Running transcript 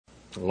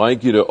I'd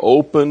like you to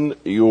open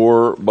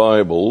your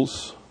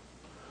Bibles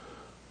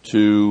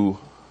to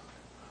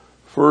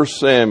 1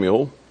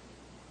 Samuel,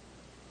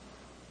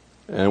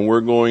 and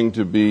we're going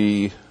to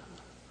be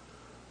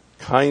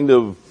kind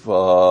of,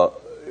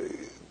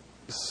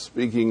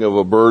 speaking of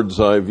a bird's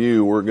eye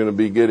view, we're going to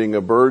be getting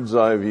a bird's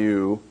eye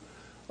view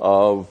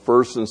of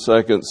 1st and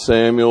 2nd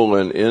Samuel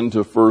and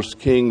into 1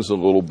 Kings a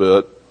little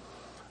bit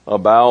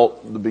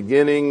about the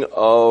beginning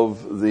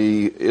of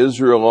the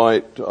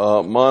Israelite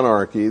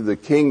monarchy, the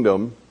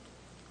kingdom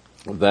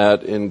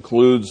that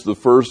includes the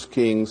first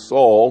king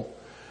Saul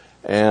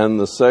and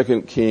the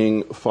second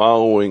king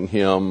following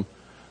him,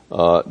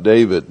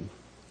 David.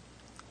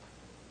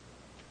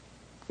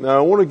 Now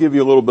I want to give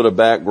you a little bit of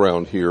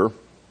background here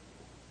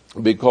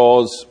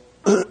because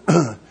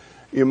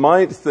you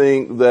might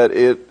think that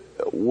it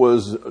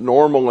was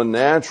normal and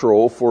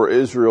natural for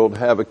Israel to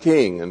have a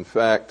king. In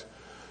fact,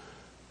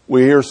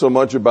 we hear so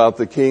much about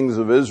the kings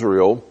of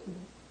Israel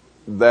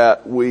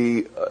that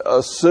we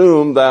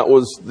assume that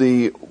was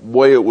the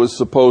way it was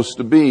supposed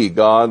to be.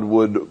 God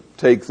would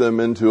take them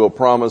into a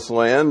promised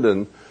land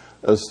and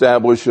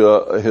establish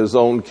his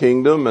own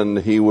kingdom, and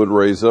he would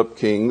raise up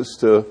kings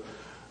to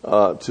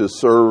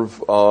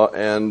serve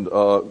and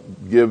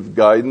give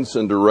guidance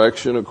and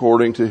direction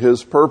according to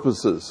his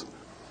purposes.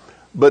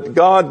 But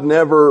God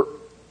never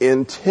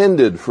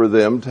intended for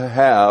them to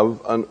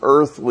have an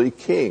earthly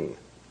king.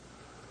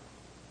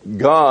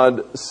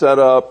 God set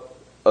up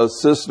a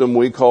system,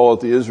 we call it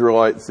the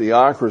Israelite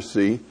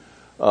theocracy,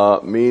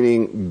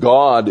 meaning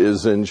God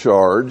is in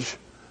charge.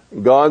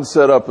 God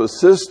set up a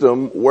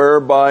system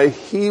whereby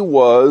he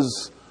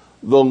was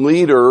the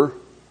leader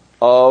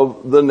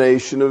of the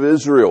nation of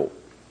Israel.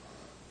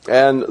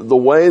 And the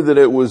way that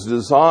it was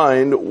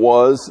designed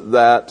was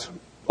that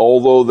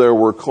although there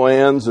were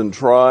clans and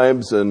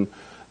tribes and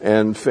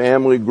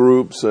family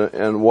groups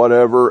and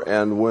whatever,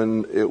 and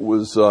when it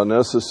was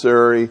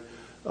necessary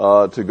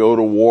to go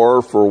to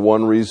war for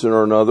one reason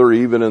or another,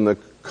 even in the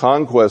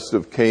conquest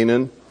of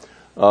Canaan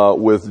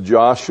with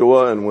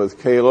Joshua and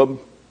with Caleb,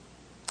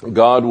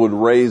 God would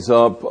raise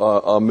up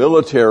a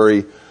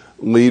military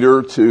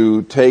leader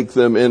to take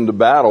them into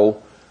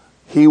battle.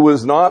 He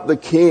was not the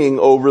king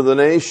over the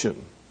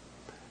nation.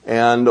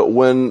 And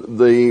when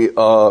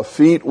the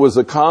feat was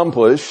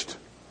accomplished,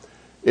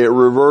 it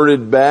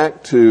reverted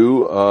back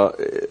to,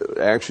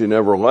 actually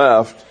never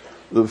left,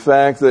 the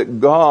fact that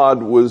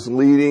God was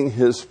leading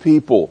his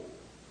people.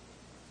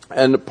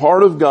 And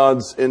part of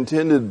God's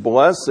intended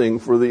blessing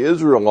for the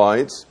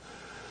Israelites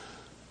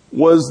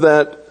was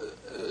that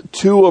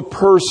to a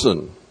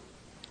person,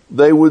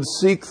 they would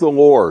seek the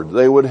Lord.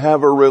 They would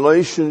have a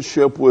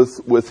relationship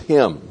with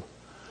him.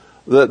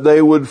 That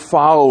they would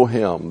follow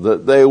him.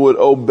 That they would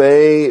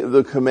obey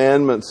the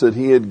commandments that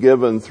he had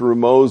given through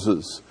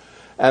Moses.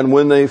 And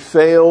when they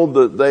failed,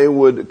 that they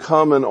would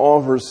come and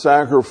offer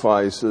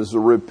sacrifices, a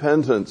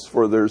repentance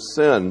for their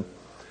sin.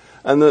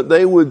 And that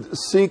they would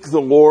seek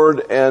the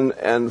Lord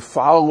and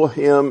follow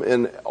him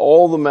in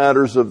all the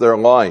matters of their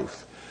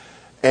life.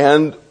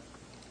 And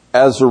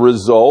as a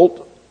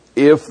result,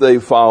 if they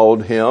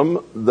followed him,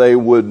 they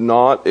would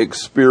not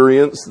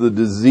experience the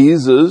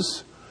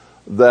diseases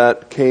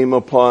that came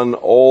upon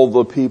all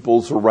the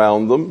peoples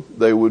around them.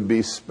 They would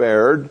be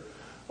spared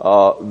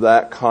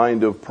that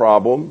kind of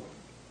problem.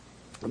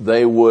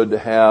 They would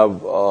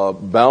have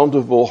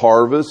bountiful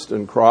harvest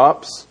and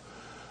crops.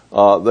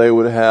 They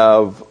would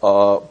have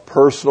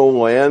personal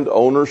land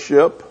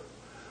ownership.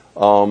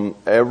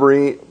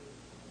 Every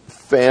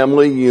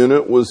family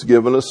unit was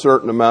given a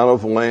certain amount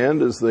of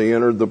land as they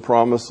entered the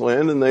promised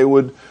land, and they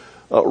would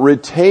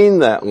retain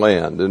that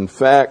land. In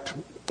fact,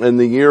 in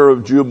the year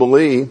of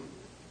Jubilee,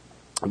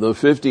 the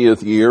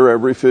 50th year,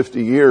 every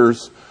 50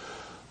 years,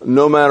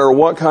 no matter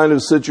what kind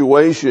of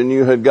situation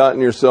you had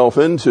gotten yourself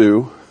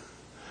into,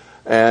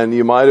 and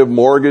you might have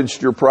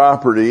mortgaged your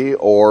property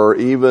or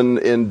even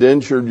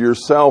indentured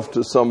yourself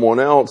to someone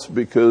else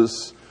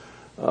because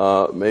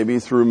maybe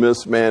through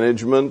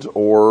mismanagement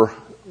or,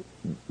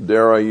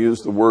 dare I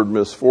use the word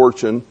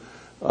misfortune,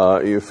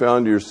 you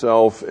found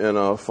yourself in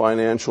a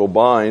financial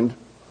bind.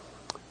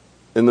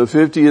 In the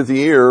 50th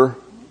year,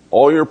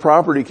 all your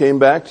property came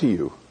back to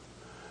you.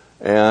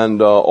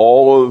 And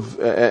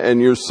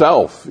and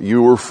yourself,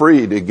 you were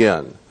freed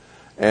again.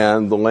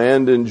 And the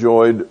land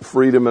enjoyed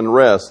freedom and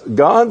rest.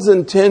 God's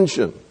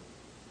intention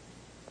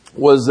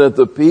was that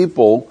the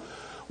people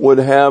would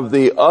have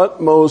the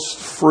utmost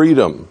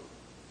freedom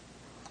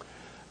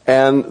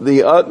and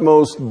the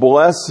utmost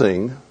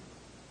blessing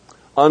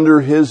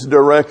under his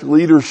direct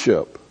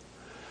leadership.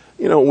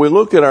 You know, we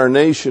look at our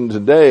nation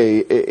today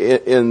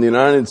in the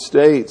United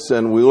States,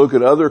 and we look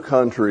at other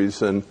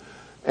countries and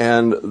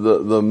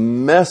the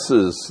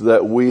messes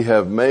that we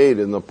have made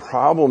and the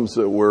problems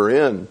that we're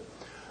in.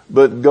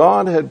 But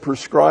God had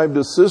prescribed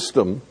a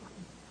system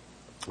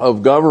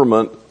of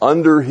government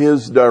under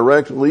his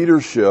direct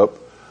leadership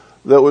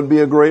that would be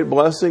a great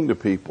blessing to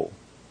people.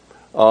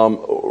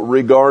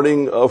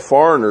 Regarding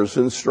foreigners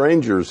and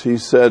strangers, he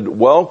said,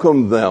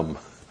 welcome them.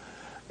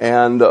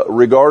 And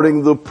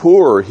regarding the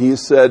poor, he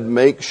said,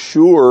 make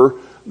sure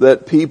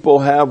that people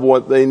have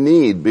what they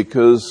need,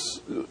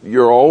 because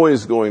you're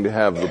always going to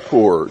have the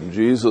poor.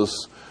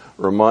 Jesus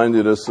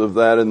reminded us of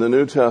that in the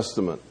New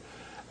Testament.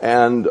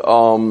 And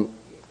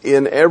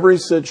in every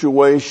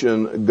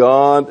situation,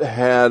 God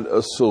had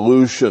a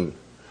solution.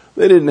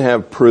 They didn't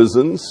have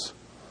prisons.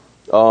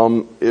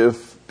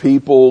 If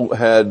people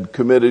had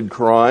committed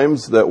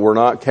crimes that were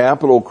not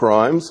capital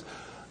crimes,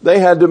 they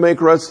had to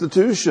make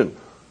restitution.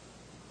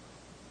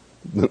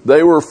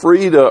 They were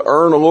free to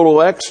earn a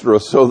little extra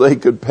so they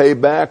could pay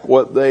back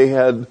what they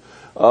had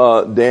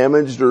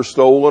damaged or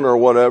stolen or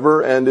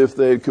whatever. And if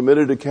they had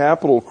committed a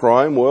capital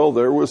crime, well,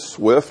 there was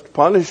swift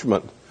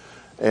punishment.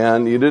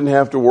 And you didn't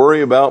have to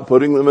worry about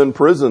putting them in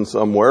prison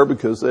somewhere,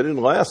 because they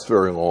didn't last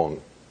very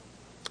long.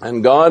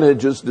 And God had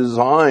just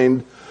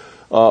designed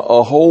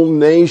a whole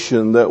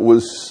nation that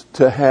was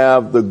to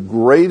have the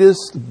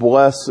greatest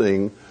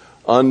blessing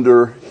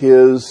under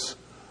His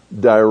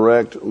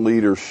direct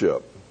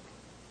leadership.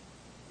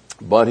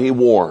 But He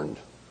warned.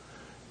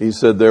 He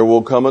said, there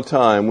will come a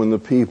time when the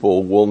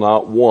people will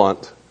not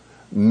want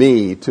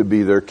me to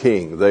be their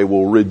king. They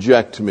will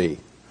reject me.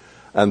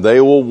 And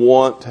they will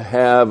want to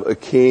have a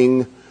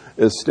king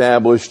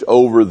established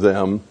over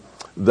them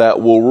that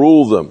will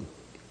rule them.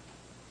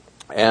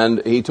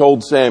 And He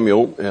told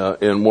Samuel,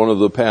 in one of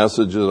the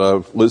passages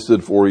I've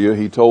listed for you,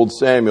 He told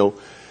Samuel,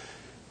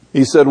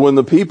 He said, when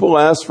the people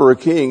ask for a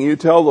king, you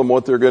tell them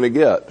what they're going to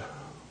get.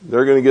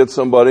 They're going to get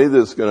somebody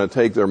that's going to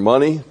take their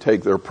money,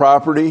 take their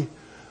property,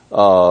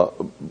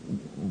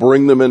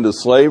 bring them into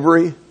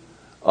slavery,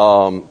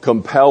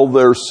 compel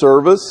their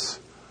service.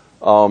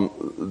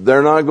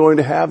 They're not going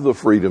to have the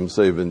freedoms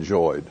they've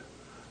enjoyed.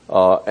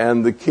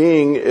 And the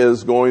king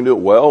is going to,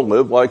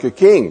 live like a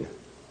king.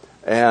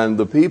 And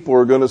the people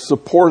are going to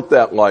support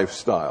that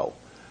lifestyle.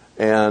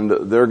 And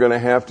they're going to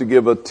have to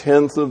give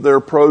 1/10 of their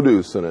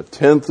produce and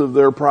 1/10 of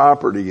their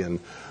property. And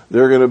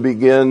they're going to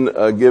begin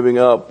giving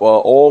up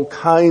all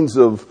kinds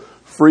of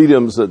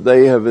freedoms that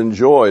they have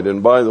enjoyed.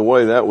 And by the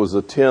way, that was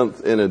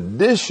 1/10 in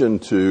addition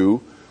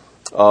to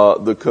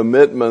the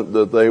commitment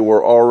that they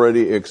were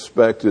already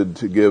expected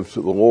to give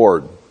to the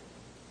Lord.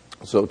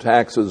 So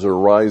taxes are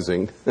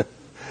rising.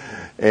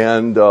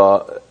 And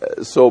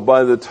so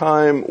by the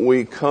time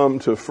we come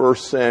to 1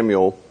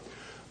 Samuel,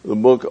 the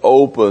book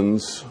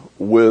opens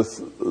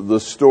with the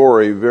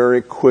story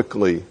very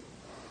quickly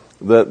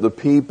that the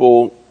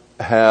people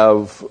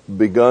have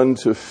begun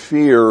to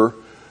fear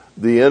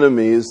the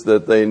enemies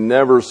that they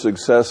never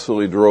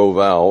successfully drove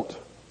out.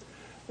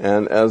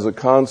 And as a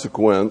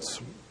consequence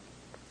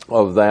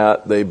of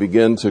that, they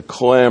begin to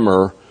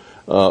clamor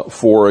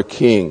for a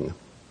king.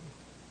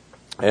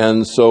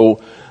 And so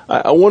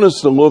I want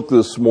us to look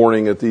this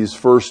morning at these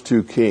first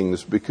two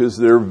kings, because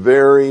they're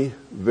very,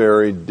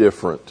 very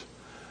different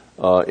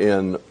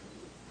in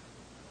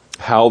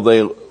how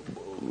they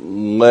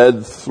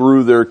led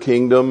through their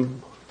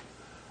kingdom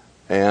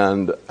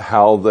and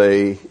how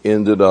they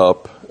ended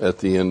up at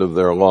the end of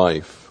their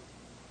life.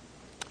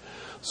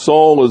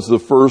 Saul is the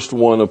first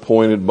one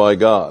appointed by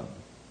God.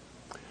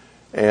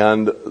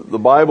 And the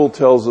Bible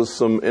tells us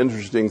some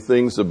interesting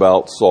things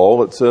about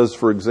Saul. It says,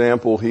 for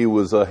example, he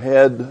was a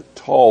head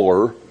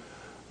taller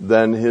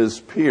than his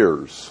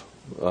peers.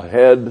 A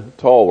head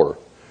taller.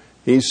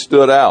 He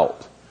stood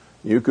out.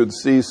 You could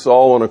see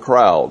Saul in a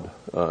crowd.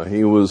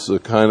 He was the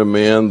kind of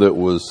man that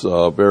was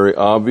very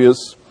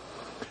obvious.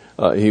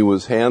 He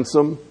was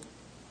handsome.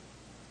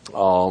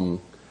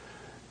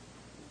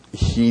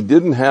 He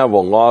didn't have a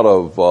lot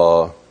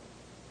of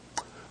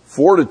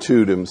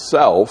fortitude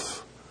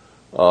himself,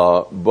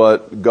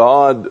 but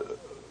God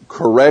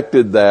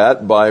corrected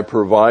that by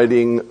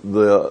providing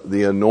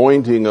the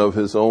anointing of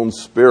His own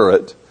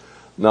Spirit.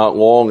 Not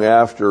long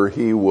after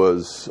he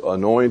was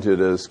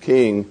anointed as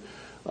king,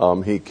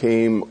 he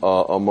came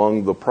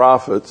among the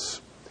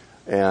prophets,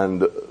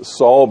 and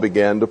Saul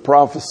began to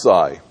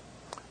prophesy.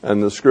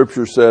 And the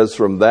scripture says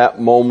from that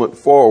moment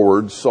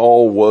forward,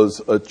 Saul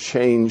was a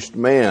changed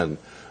man.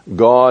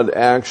 God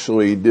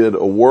actually did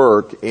a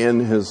work in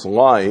his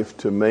life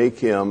to make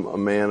him a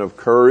man of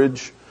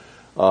courage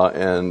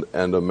and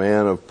a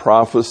man of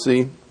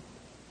prophecy.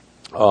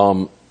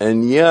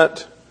 And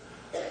yet,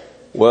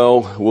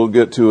 we'll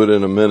get to it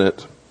in a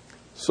minute,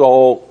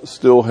 Saul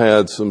still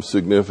had some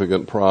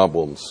significant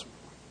problems.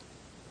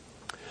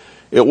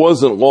 It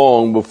wasn't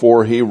long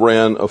before he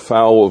ran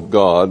afoul of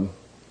God,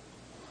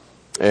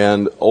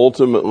 and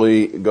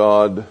ultimately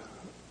God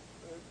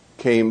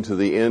came to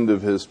the end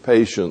of His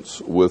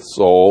patience with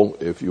Saul,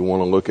 if you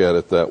want to look at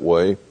it that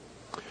way.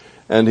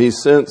 And He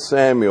sent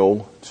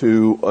Samuel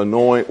to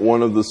anoint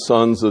one of the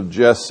sons of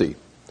Jesse.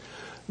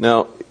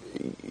 Now,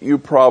 you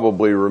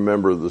probably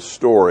remember the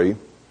story,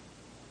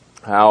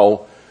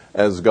 how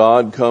as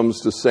God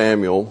comes to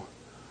Samuel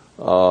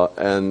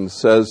and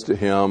says to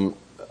him,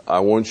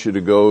 I want you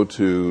to go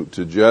to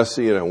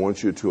Jesse, and I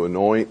want you to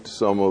anoint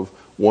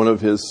one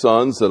of his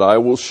sons that I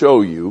will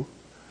show you,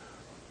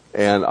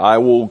 and I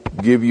will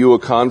give you a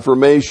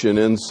confirmation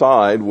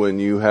inside when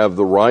you have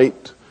the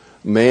right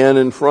man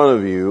in front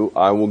of you.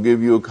 I will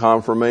give you a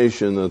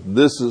confirmation that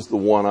this is the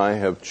one I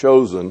have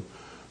chosen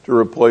to to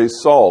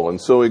replace Saul. And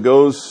so he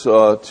goes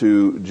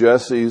to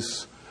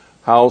Jesse's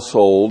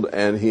household,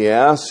 and he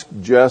asks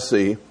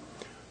Jesse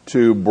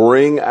to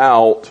bring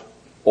out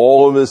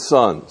all of his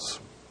sons.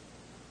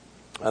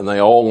 And they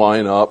all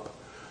line up,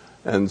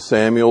 and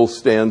Samuel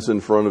stands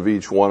in front of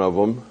each one of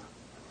them.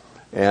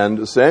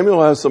 And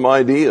Samuel has some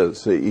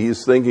ideas.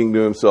 He's thinking to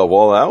himself,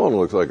 well, that one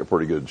looks like a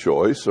pretty good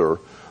choice, or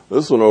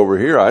this one over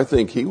here, I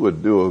think he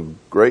would do a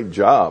great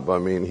job. I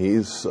mean, he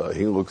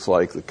looks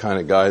like the kind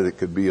of guy that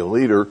could be a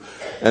leader.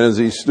 And as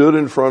he stood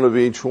in front of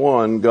each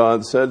one,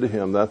 God said to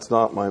him, that's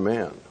not my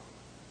man.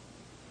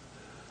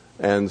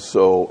 And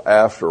so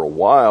after a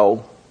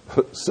while,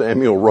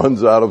 Samuel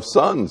runs out of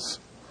sons.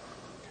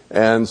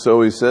 And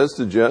so he says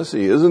to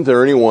Jesse, isn't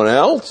there anyone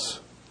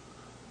else?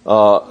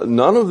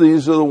 None of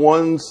these are the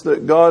ones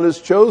that God has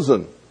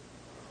chosen.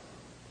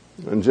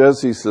 And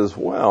Jesse says,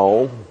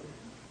 well,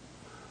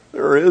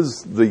 there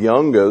is the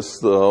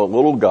youngest, the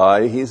little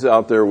guy. He's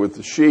out there with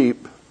the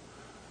sheep.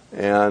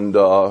 And,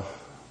 I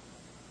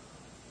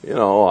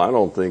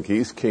don't think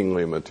he's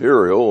kingly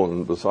material.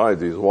 And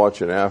besides, he's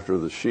watching after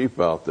the sheep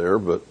out there.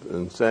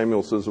 And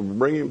Samuel says, well,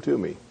 bring him to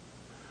me.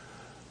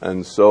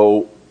 And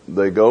so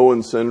they go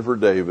and send for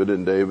David,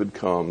 and David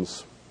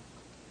comes.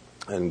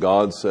 And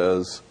God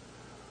says,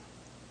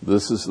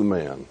 this is the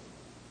man.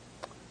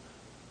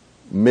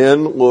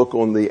 Men look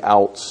on the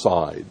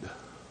outside,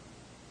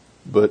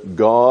 but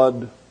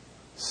God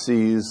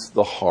sees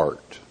the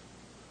heart.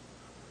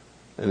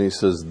 And he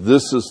says,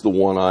 this is the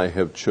one I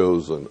have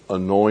chosen.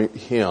 Anoint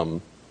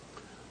him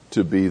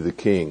to be the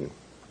king.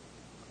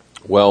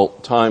 Well,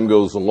 time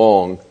goes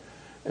along,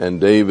 and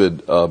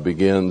David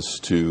begins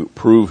to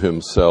prove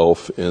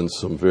himself in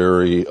some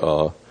very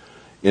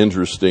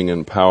interesting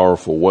and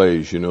powerful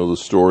ways. You know the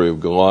story of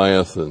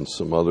Goliath and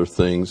some other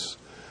things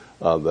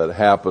that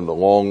happened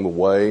along the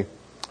way.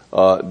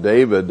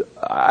 David,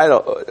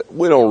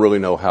 we don't really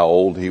know how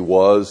old he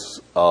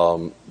was.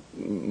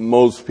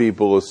 Most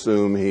people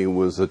assume he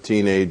was a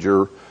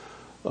teenager,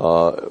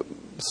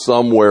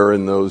 somewhere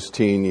in those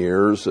teen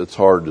years. It's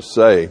hard to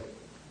say.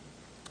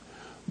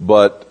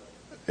 But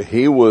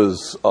he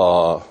was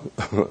a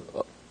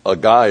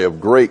guy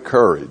of great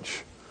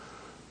courage.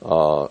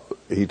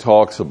 He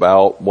talks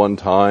about one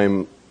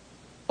time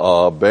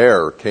a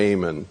bear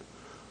came and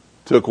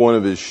took one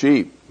of his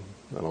sheep,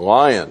 and a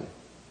lion,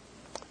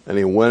 and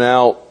he went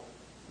out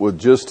with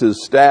just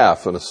his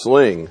staff and a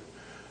sling,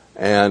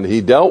 and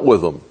he dealt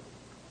with them.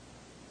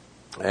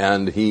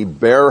 And he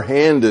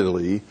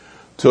barehandedly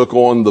took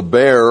on the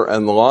bear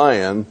and the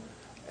lion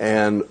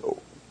and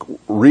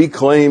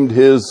reclaimed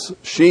his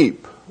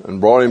sheep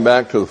and brought him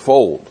back to the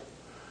fold.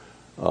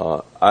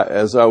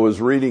 As I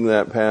was reading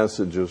that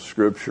passage of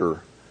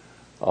Scripture,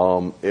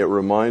 it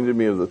reminded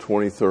me of the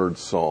 23rd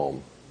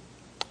Psalm.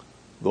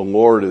 The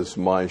Lord is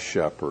my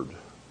shepherd.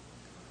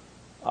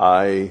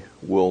 I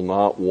will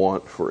not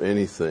want for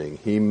anything.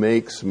 He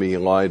makes me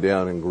lie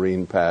down in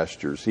green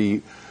pastures.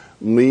 He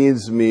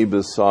leads me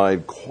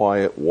beside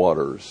quiet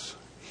waters.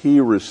 He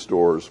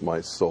restores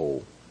my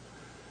soul.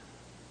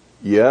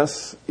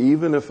 Yes,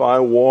 even if I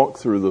walk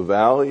through the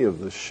valley of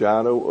the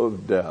shadow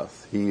of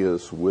death, He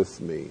is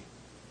with me.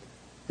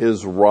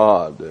 His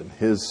rod and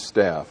His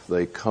staff,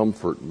 they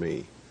comfort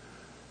me.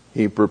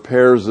 He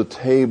prepares a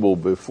table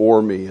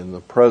before me in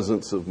the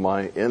presence of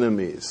my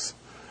enemies.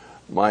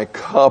 My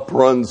cup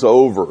runs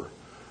over.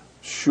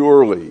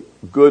 Surely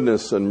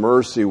goodness and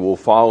mercy will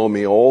follow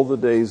me all the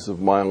days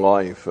of my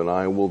life, and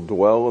I will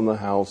dwell in the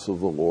house of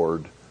the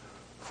Lord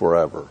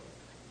forever.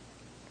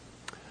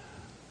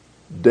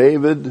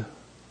 David,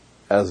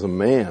 as a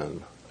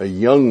man, a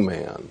young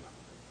man,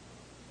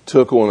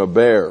 took on a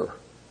bear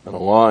and a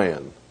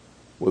lion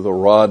with a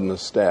rod and a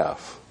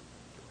staff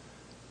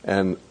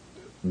and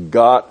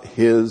got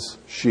his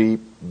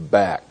sheep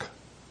back.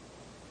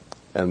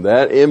 And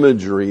that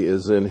imagery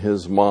is in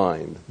his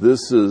mind.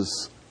 This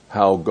is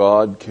how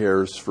God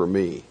cares for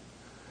me.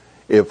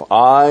 If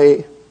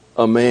I,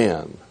 a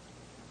man,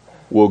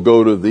 will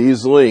go to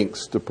these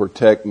lengths to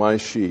protect my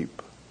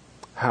sheep,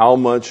 how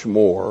much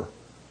more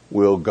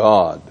will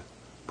God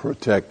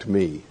protect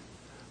me?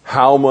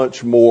 How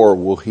much more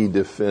will He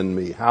defend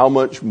me? How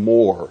much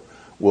more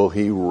will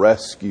He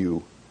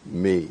rescue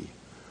me?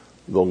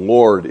 The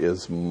Lord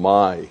is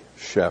my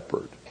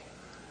shepherd.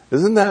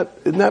 Isn't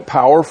that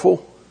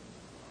powerful?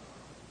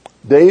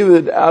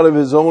 David, out of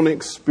his own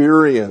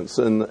experience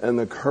and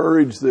the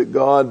courage that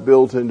God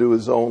built into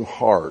his own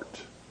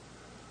heart,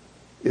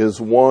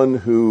 is one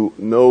who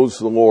knows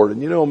the Lord.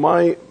 And you know,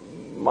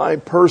 my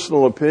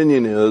personal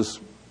opinion is,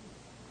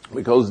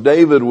 because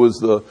David was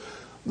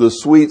the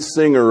sweet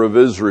singer of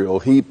Israel,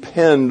 he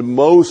penned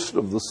most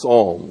of the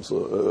Psalms,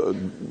 a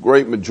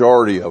great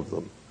majority of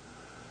them.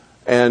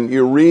 And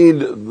you read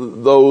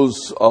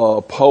those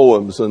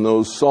poems and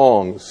those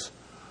songs,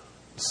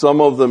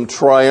 some of them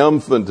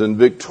triumphant and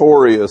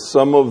victorious,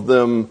 some of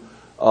them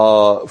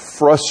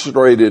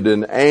frustrated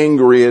and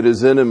angry at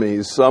his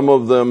enemies, some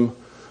of them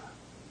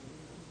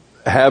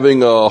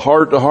having a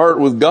heart-to-heart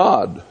with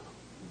God,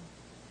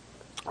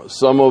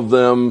 some of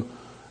them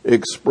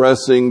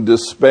expressing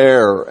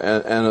despair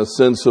and a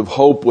sense of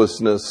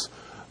hopelessness,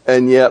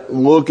 and yet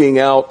looking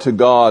out to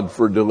God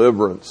for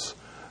deliverance.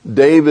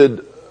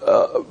 David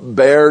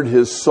bared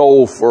his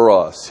soul for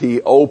us.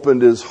 He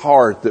opened his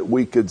heart that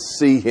we could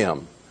see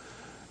him.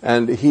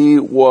 And he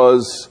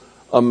was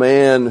a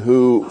man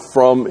who,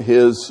 from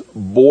his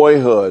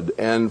boyhood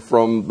and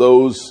from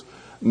those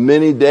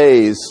many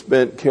days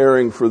spent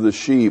caring for the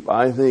sheep,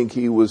 I think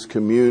he was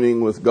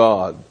communing with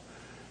God.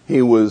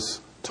 He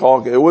was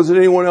talking. There wasn't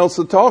anyone else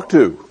to talk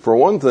to, for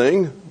one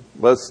thing,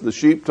 lest the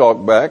sheep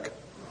talk back.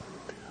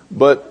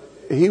 But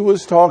he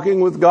was talking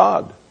with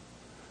God.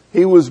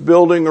 He was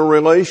building a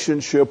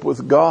relationship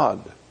with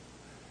God.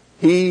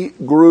 He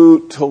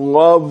grew to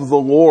love the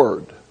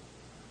Lord.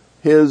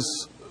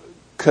 His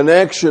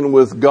connection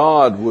with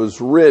God was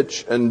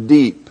rich and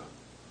deep.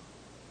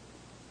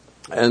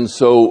 And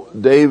so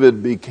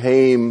David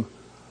became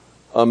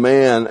a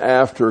man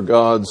after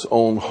God's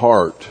own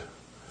heart.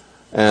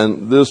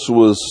 And this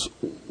was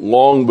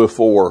long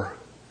before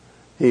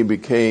he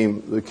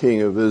became the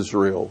king of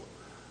Israel.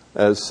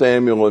 As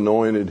Samuel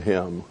anointed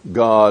him,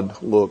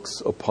 God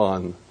looks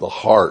upon the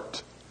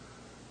heart,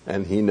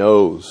 and he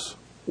knows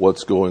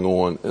what's going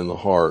on in the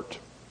heart.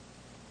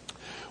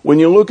 When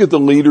you look at the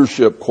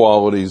leadership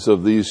qualities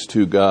of these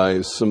two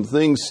guys, some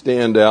things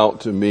stand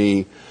out to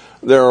me.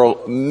 There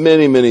are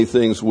many, many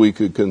things we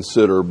could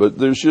consider, but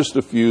there's just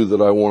a few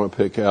that I want to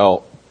pick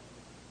out.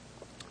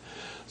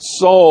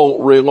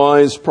 Saul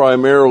relies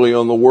primarily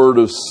on the word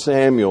of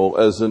Samuel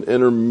as an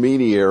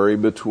intermediary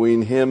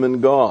between him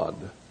and God.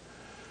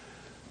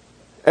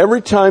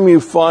 Every time you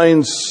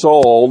find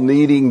Saul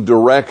needing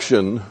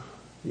direction,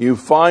 you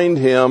find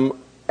him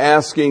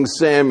asking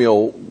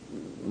Samuel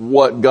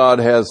what God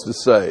has to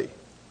say.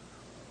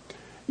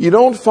 You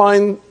don't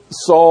find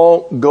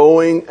Saul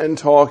going and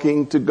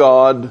talking to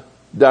God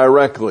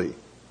directly.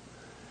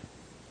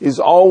 He's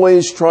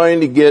always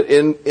trying to get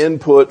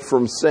input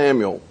from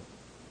Samuel.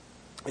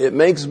 It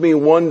makes me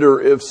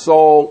wonder if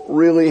Saul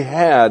really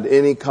had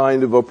any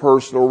kind of a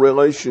personal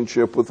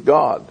relationship with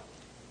God.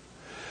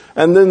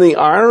 And then the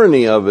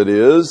irony of it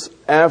is,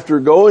 after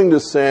going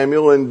to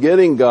Samuel and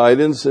getting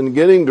guidance and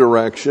getting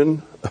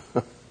direction,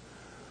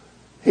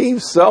 he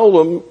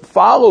seldom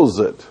follows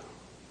it.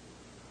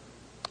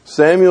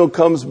 Samuel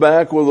comes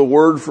back with a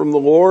word from the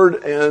Lord,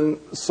 and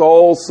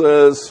Saul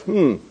says,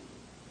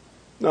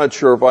 not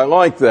sure if I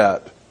like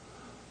that.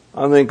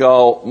 I think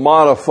I'll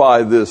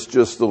modify this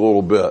just a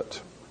little bit.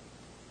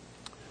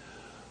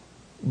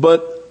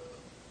 But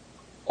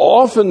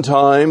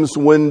oftentimes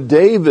when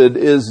David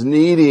is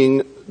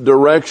needing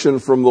direction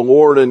from the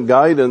Lord and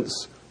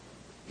guidance,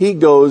 he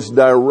goes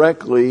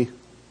directly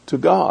to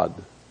God.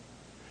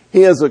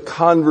 He has a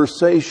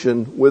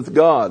conversation with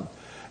God.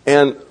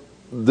 And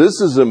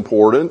this is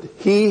important.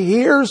 He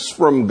hears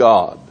from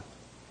God.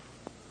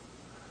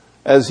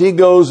 As he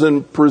goes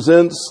and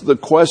presents the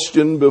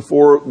question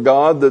before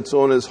God that's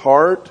on his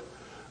heart,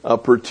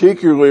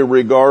 particularly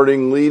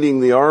regarding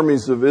leading the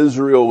armies of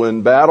Israel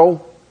in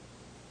battle.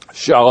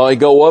 Shall I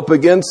go up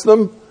against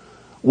them?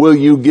 Will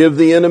you give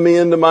the enemy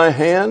into my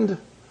hand?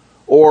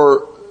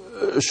 Or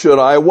should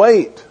I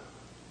wait?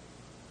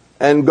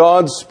 And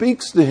God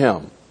speaks to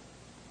him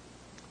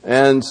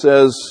and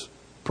says,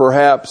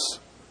 perhaps,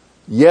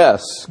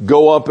 yes,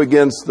 go up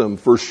against them,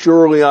 for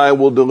surely I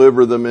will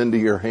deliver them into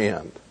your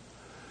hand.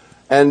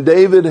 And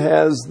David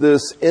has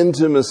this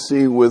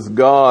intimacy with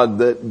God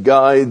that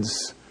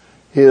guides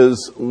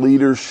his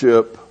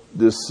leadership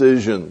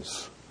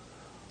decisions.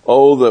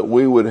 Oh, that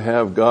we would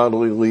have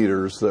godly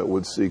leaders that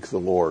would seek the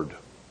Lord.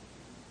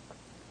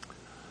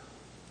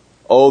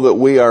 Oh, that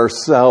we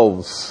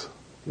ourselves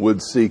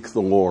would seek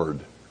the Lord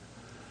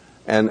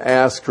and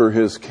ask for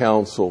his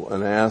counsel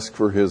and ask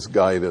for his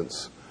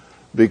guidance.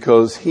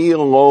 Because he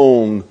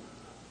alone,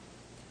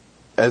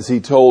 as he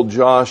told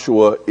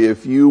Joshua,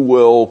 if you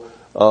will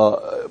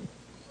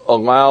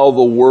allow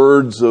the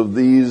words of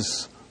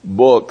these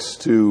books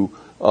to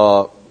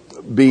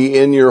be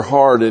in your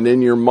heart and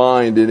in your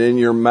mind and in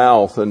your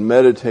mouth and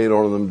meditate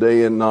on them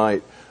day and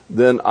night,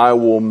 then I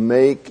will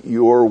make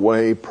your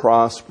way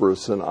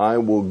prosperous and I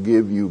will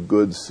give you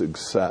good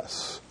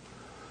success.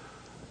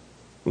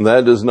 And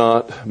that does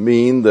not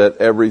mean that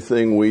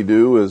everything we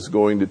do is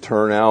going to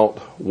turn out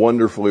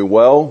wonderfully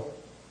well.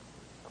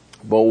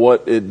 But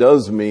what it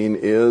does mean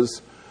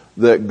is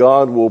that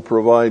God will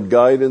provide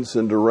guidance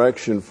and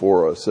direction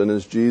for us. And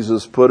as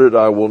Jesus put it,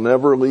 I will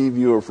never leave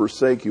you or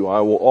forsake you.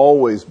 I will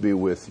always be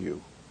with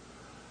you.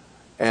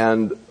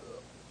 And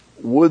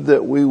would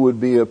that we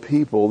would be a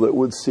people that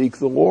would seek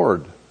the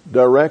Lord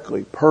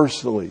directly,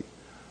 personally,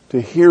 to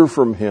hear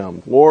from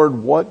him. Lord,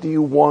 what do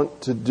you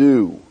want to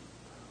do?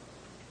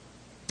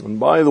 And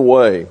by the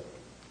way,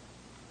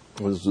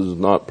 this is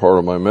not part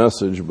of my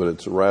message, but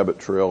it's a rabbit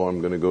trail I'm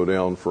going to go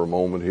down for a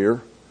moment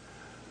here.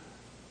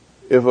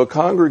 If a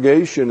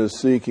congregation is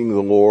seeking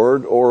the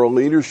Lord, or a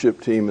leadership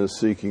team is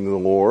seeking the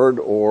Lord,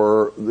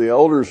 or the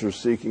elders are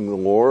seeking the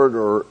Lord,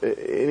 or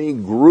any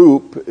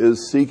group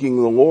is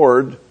seeking the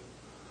Lord,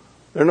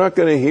 they're not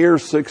going to hear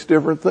 6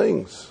 different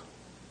things.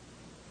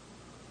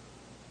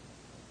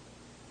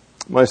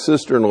 My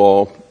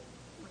sister-in-law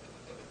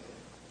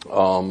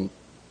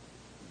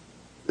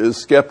is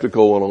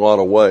skeptical in a lot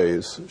of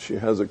ways. She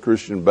has a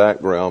Christian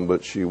background,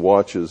 but she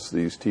watches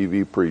these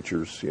TV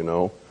preachers,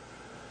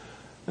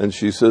 and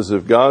she says,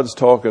 if God's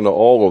talking to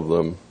all of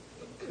them,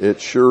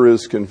 it sure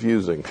is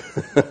confusing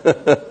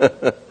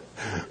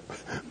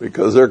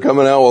because they're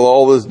coming out with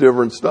all this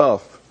different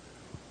stuff.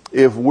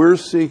 If we're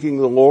seeking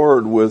the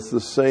Lord with the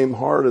same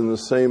heart and the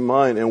same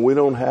mind, and we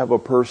don't have a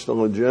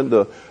personal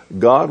agenda,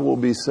 God will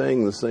be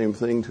saying the same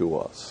thing to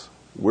us.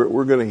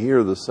 We're going to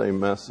hear the same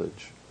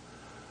message.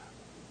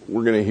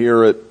 We're going to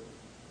hear it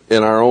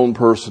in our own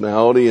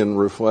personality and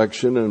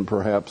reflection and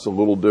perhaps a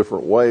little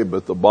different way,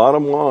 but the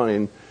bottom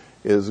line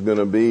is going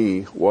to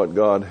be what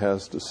God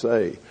has to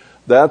say.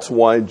 That's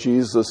why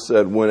Jesus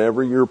said,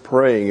 whenever you're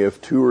praying,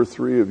 if 2 or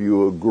 3 of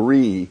you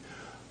agree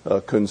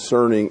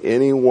concerning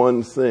any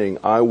one thing,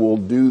 I will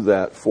do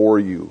that for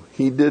you.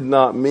 He did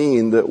not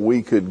mean that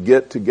we could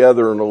get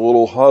together in a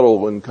little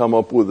huddle and come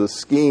up with a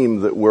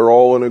scheme that we're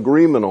all in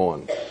agreement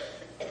on.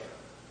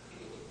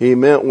 He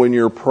meant when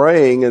you're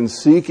praying and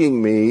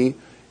seeking me,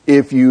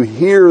 if you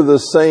hear the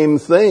same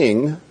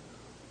thing,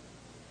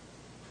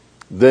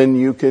 then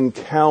you can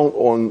count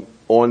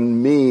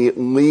on me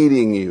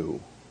leading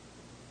you.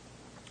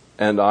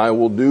 And I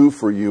will do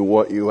for you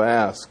what you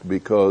ask,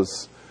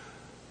 because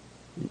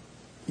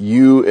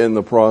you, in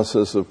the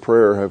process of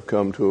prayer, have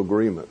come to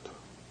agreement.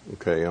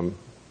 Okay, I'm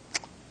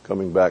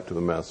coming back to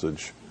the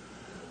message.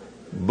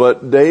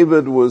 But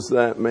David was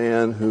that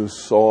man who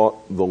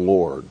sought the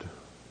Lord.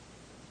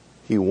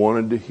 He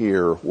wanted to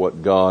hear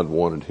what God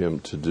wanted him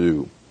to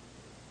do.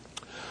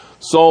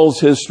 Saul's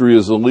history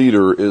as a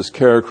leader is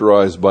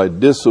characterized by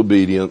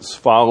disobedience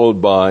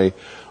followed by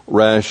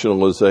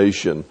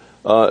rationalization.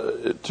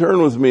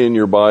 Turn with me in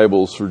your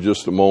Bibles for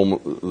just a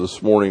moment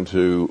this morning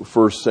to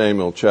 1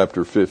 Samuel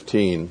chapter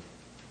 15.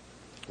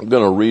 I'm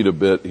going to read a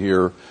bit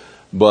here,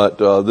 but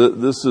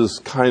this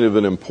is kind of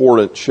an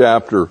important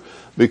chapter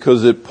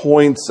because it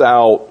points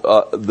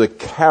out the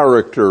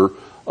character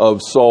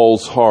of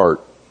Saul's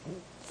heart.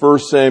 1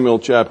 Samuel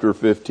chapter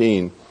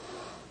 15.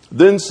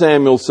 Then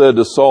Samuel said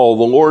to Saul,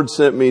 the Lord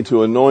sent me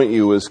to anoint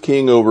you as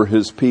king over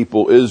his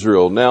people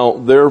Israel. Now,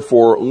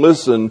 therefore,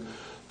 listen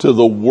to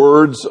the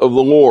words of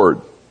the Lord.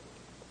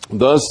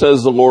 Thus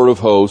says the Lord of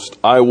hosts,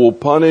 I will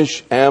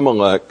punish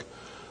Amalek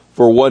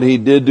for what he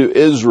did to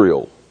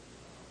Israel,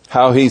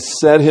 how he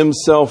set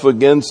himself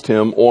against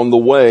him on the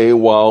way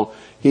while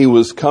he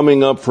was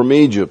coming up from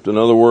Egypt. In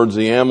other words,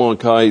 the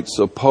Amalekites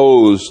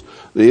opposed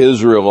the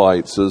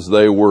Israelites as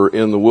they were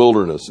in the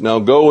wilderness. Now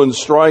go and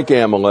strike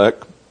Amalek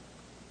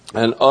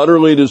and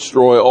utterly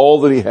destroy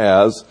all that he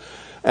has,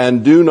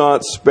 and do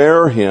not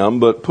spare him,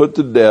 but put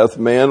to death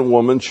man,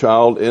 woman,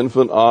 child,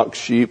 infant, ox,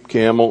 sheep,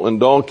 camel, and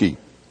donkey.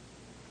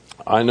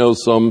 I know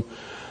some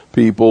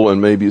people, and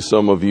maybe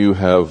some of you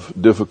have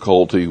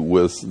difficulty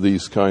with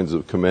these kinds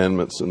of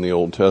commandments in the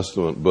Old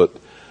Testament, but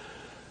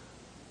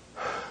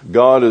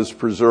God is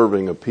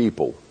preserving a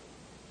people.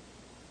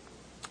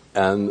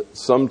 And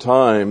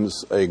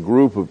sometimes a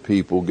group of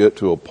people get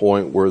to a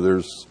point where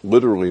there's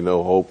literally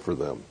no hope for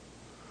them.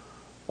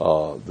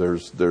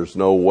 There's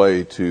no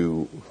way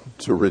to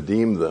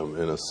redeem them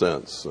in a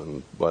sense,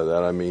 and by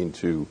that I mean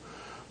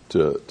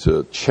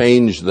to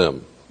change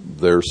them.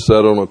 They're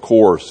set on a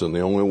course, and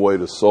the only way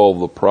to solve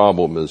the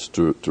problem is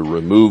to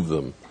remove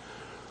them.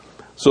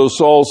 So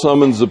Saul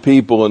summons the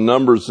people and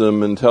numbers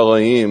them in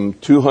Telaim,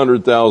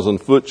 200,000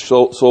 foot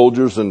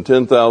soldiers and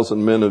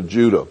 10,000 men of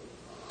Judah.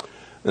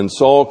 And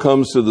Saul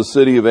comes to the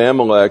city of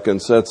Amalek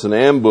and sets an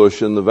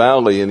ambush in the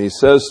valley, and he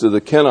says to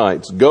the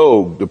Kenites,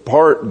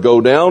 depart,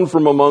 go down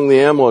from among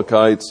the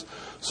Amalekites,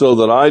 so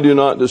that I do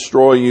not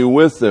destroy you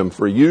with them,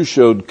 for you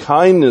showed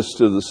kindness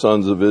to the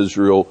sons of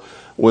Israel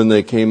when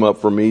they came up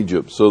from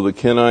Egypt. So the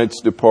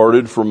Kenites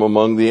departed from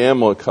among the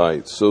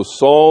Amalekites. So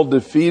Saul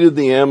defeated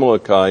the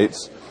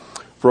Amalekites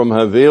from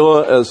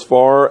Havilah as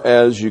far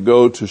as you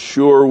go to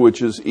Shur,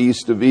 which is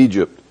east of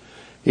Egypt.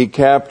 He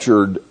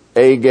captured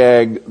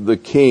Agag, the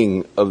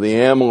king of the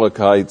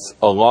Amalekites,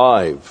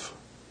 alive,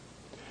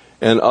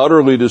 and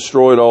utterly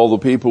destroyed all the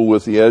people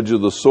with the edge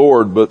of the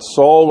sword. But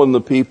Saul and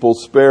the people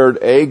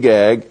spared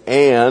Agag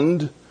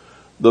and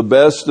the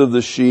best of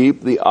the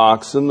sheep, the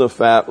oxen, the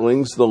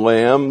fatlings, the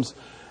lambs,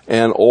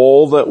 and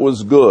all that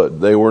was good.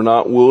 They were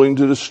not willing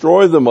to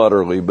destroy them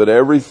utterly, but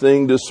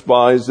everything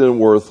despised and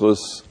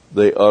worthless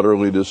they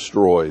utterly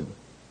destroyed.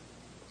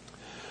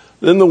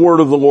 Then the word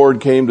of the Lord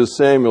came to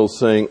Samuel,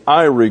 saying,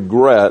 I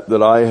regret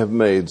that I have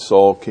made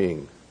Saul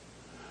king,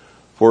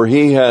 for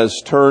he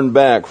has turned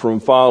back from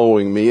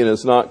following me and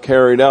has not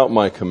carried out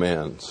my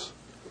commands.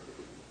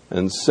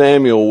 And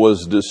Samuel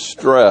was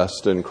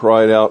distressed and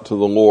cried out to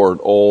the Lord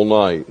all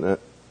night. And that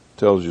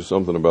tells you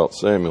something about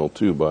Samuel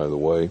too, by the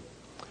way.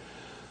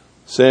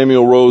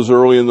 Samuel rose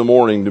early in the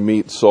morning to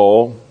meet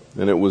Saul,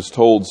 and it was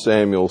told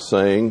Samuel,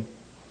 saying,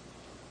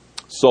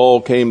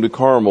 Saul came to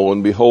Carmel,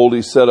 and behold,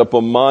 he set up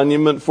a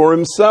monument for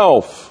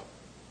himself,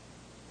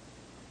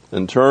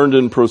 and turned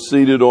and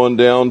proceeded on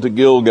down to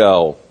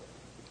Gilgal.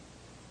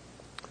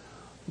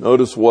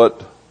 Notice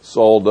what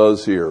Saul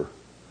does here.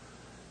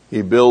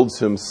 He builds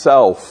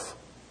himself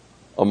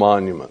a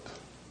monument.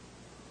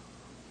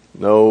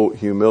 No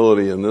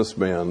humility in this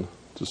man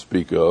to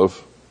speak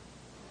of.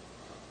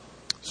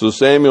 So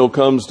Samuel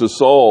comes to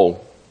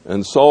Saul,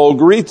 and Saul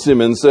greets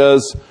him and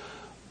says,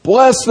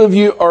 "Blessed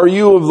are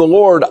you of the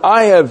Lord.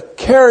 I have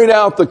carried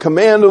out the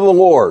command of the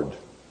Lord."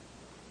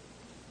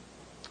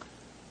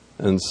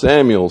 And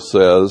Samuel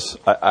says,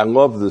 I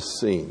love this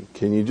scene.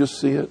 Can you just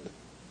see it?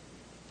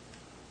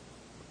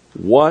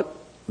 "What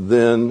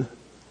then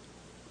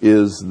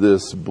is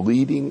this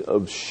bleating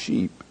of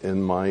sheep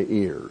in my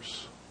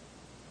ears,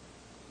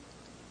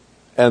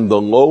 and the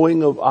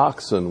lowing of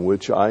oxen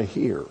which I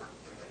hear?"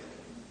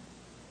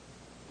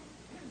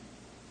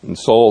 And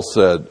Saul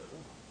said,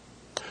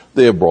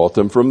 "They have brought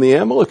them from the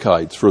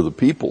Amalekites, for the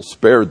people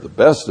spared the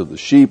best of the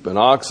sheep and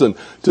oxen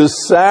to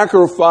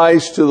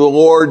sacrifice to the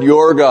Lord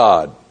your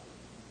God."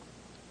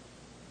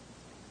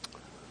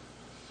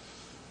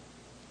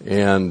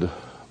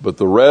 But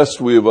the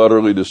rest we have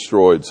utterly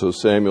destroyed. So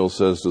Samuel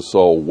says to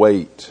Saul,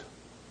 "Wait,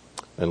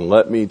 and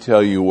let me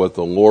tell you what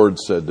the Lord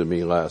said to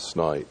me last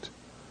night."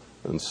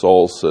 And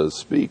Saul says,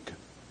 "Speak."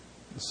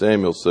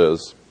 Samuel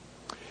says,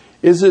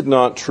 "Is it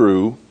not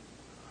true,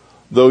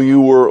 though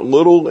you were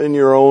little in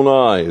your own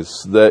eyes,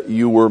 that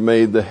you were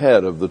made the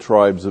head of the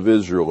tribes of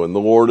Israel, and the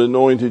Lord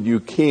anointed you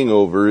king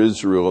over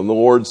Israel, and the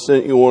Lord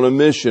sent you on a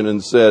mission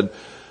and said,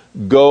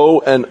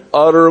 'Go and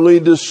utterly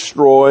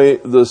destroy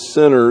the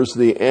sinners,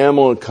 the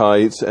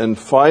Amalekites, and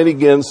fight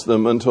against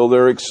them until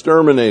they're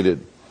exterminated'?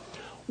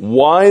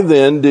 Why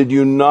then did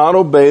you not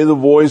obey the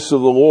voice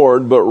of the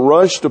Lord, but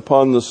rushed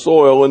upon the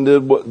spoil and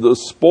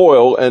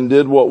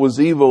did what was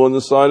evil in the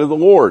sight of the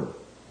Lord?"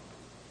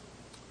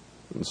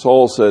 And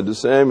Saul said to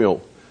Samuel,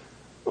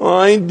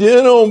 "I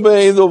did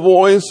obey the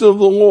voice of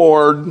the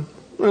Lord,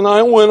 and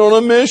I went on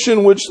a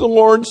mission which the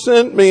Lord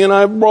sent me, and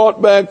I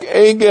brought back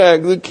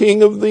Agag, the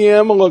king of the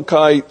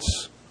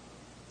Amalekites,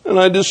 and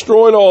I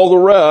destroyed all the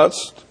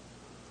rest.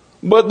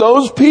 But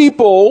those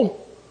people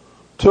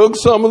took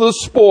some of the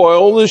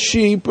spoil, the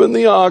sheep and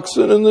the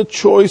oxen, and the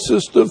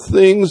choicest of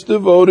things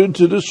devoted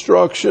to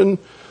destruction,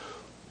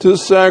 to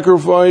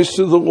sacrifice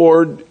to the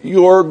Lord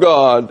your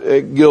God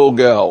at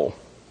Gilgal."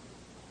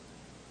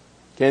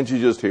 Can't you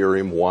just hear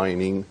him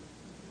whining?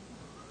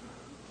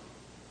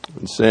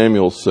 And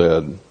Samuel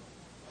said,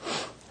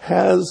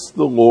 "Has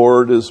the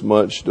Lord as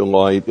much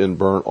delight in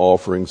burnt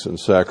offerings and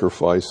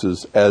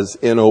sacrifices as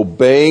in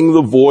obeying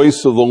the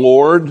voice of the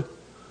Lord?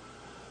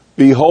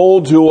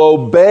 Behold, to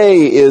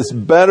obey is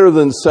better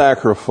than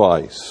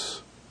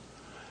sacrifice,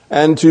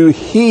 and to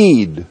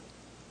heed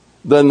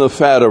than the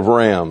fat of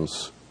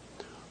rams.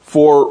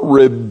 For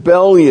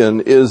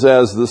rebellion is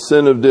as the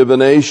sin of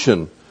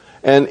divination,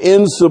 and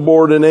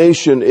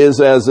insubordination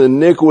is as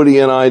iniquity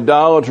and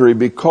idolatry.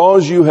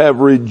 Because you have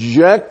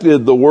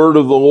rejected the word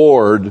of the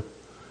Lord,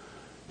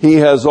 he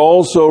has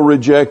also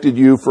rejected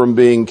you from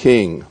being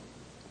king."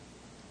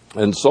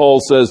 And Saul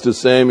says to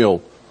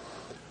Samuel,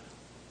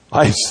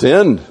 "I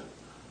sinned.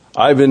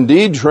 I've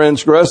indeed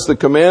transgressed the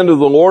command of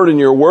the Lord in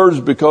your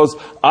words, because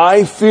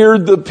I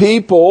feared the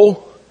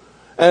people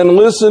and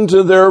listened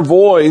to their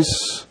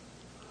voice.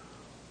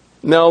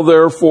 Now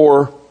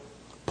therefore,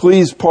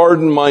 please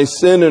pardon my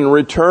sin and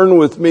return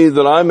with me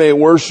that I may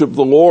worship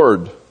the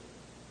Lord."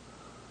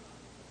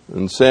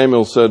 And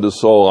Samuel said to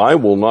Saul, "I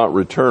will not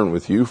return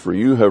with you, for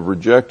you have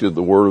rejected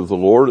the word of the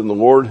Lord, and the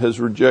Lord has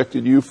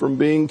rejected you from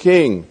being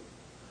king."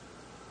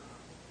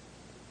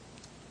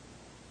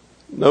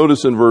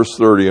 Notice in verse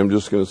 30, I'm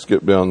just going to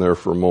skip down there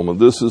for a moment.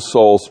 This is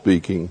Saul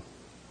speaking.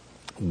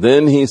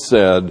 "Then he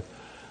said,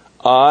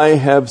 'I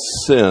have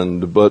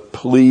sinned, but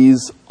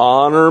please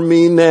honor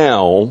me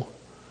now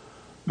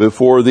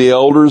before the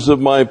elders of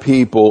my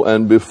people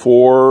and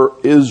before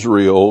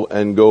Israel,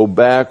 and go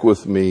back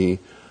with me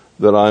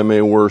that I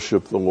may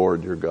worship the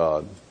Lord your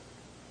God.'"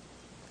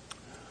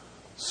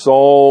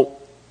 Saul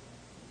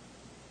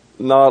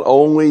not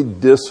only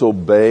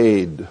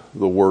disobeyed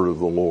the word of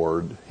the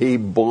Lord, he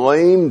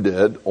blamed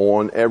it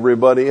on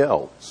everybody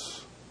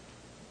else.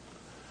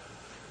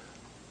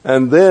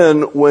 And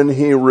then when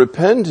he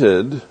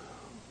repented,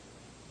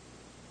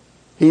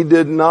 he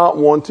did not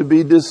want to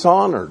be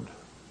dishonored.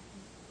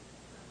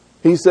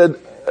 He said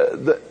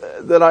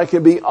that I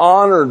can be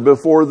honored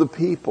before the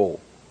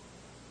people.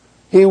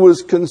 He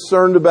was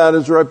concerned about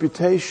his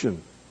reputation.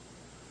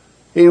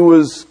 He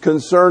was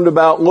concerned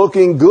about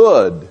looking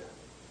good,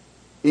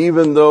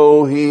 even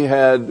though he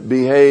had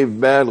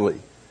behaved badly.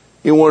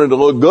 He wanted to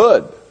look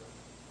good.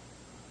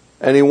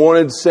 And he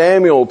wanted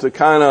Samuel to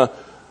kind of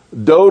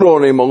dote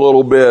on him a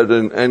little bit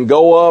and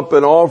go up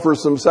and offer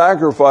some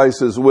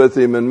sacrifices with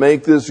him and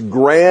make this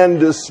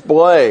grand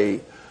display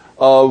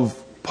of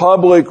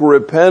public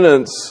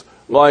repentance,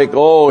 like,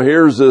 oh,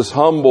 here's this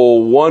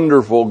humble,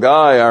 wonderful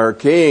guy, our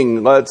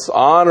king. Let's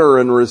honor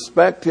and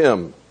respect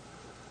him.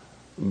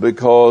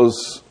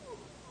 Because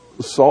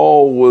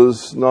Saul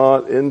was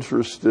not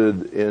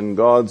interested in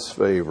God's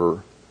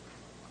favor,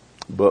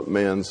 but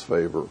man's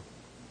favor.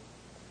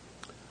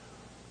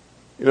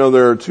 You know,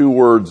 there are two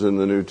words in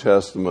the New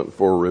Testament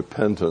for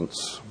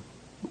repentance.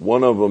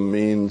 One of them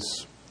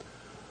means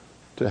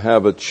to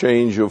have a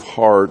change of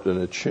heart and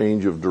a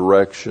change of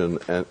direction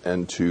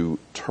and to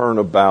turn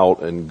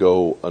about and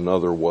go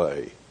another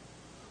way.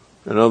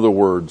 In other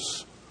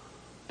words,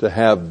 to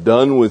have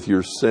done with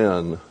your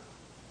sin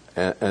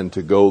and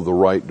to go the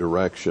right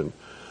direction.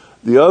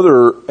 The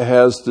other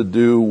has to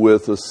do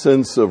with a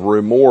sense of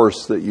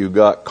remorse that you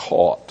got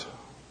caught.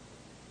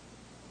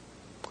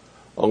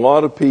 A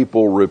lot of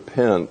people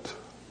repent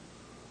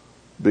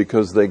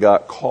because they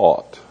got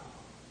caught.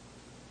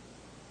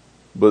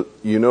 But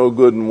you know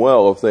good and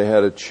well, if they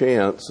had a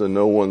chance and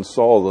no one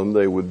saw them,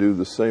 they would do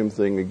the same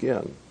thing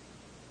again.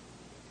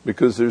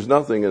 Because there's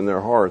nothing in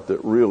their heart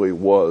that really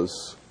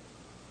was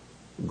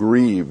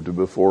grieved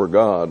before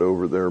God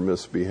over their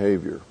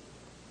misbehavior.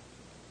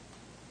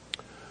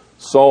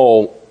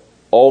 Saul,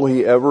 all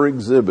he ever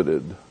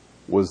exhibited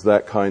was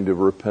that kind of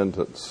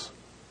repentance.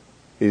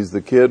 He's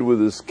the kid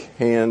with his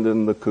hand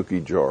in the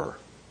cookie jar.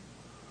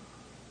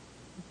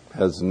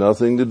 Has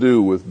nothing to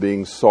do with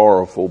being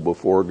sorrowful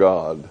before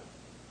God.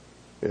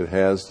 It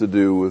has to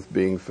do with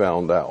being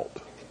found out.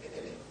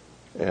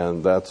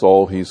 And that's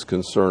all he's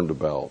concerned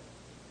about.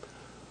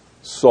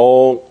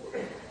 Saul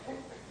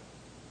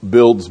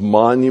builds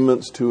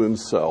monuments to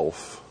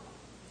himself,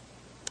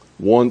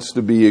 wants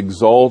to be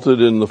exalted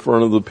in the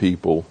front of the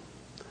people,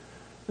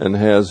 and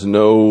has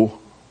no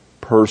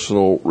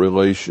personal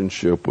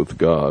relationship with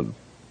God.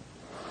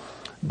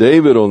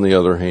 David, on the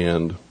other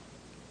hand,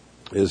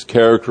 is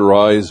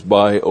characterized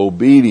by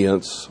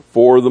obedience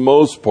for the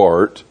most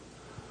part,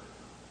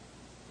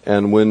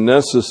 and when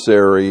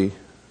necessary,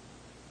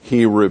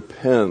 he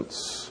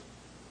repents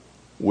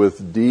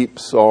with deep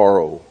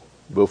sorrow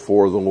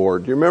before the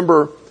Lord. Do you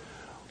remember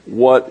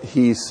what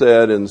he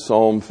said in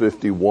Psalm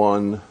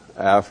 51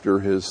 after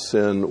his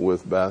sin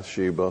with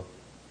Bathsheba?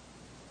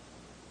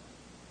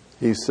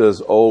 He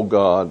says, "O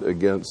God,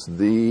 against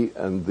thee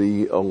and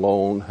thee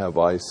alone have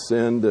I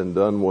sinned and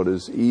done what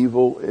is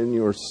evil in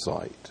your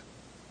sight.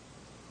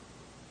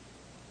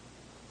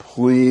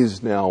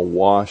 Please now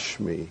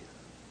wash me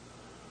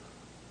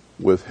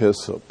with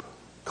hyssop,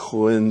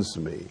 cleanse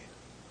me,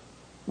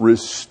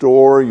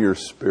 restore your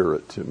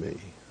spirit to me.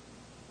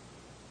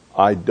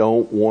 I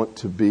don't want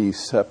to be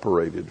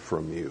separated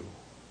from you.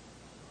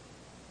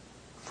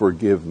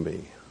 Forgive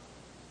me."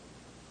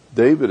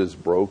 David is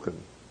broken.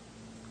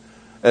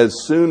 As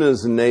soon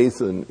as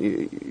Nathan,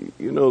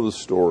 you know the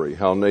story,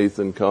 how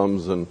Nathan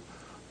comes and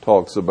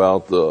talks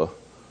about the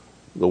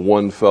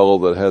one fellow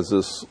that has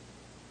this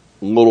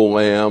little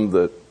lamb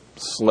that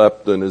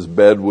slept in his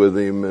bed with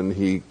him and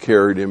he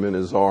carried him in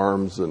his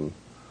arms, and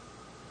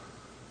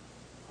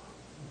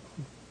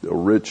a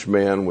rich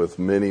man with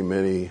many,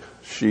 many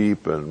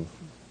sheep and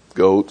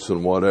goats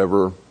and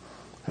whatever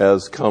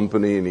has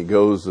company, and he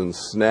goes and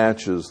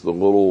snatches the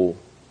little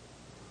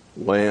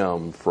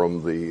lamb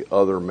from the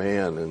other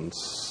man and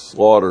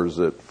slaughters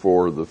it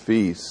for the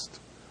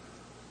feast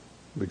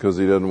because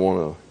he doesn't want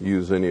to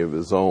use any of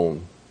his own.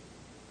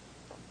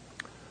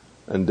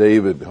 And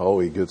David,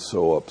 he gets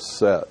so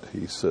upset.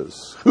 He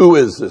says, "Who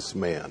is this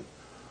man?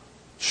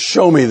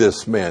 Show me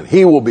this man.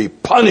 He will be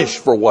punished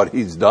for what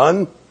he's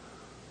done."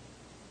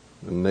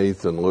 And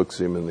Nathan looks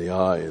him in the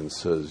eye and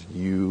says,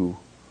 "You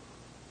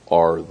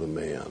are the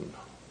man."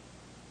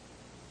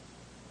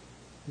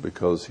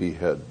 Because he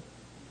had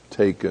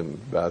taken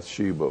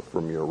Bathsheba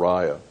from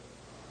Uriah.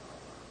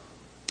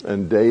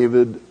 And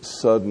David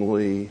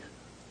suddenly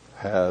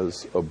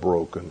has a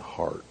broken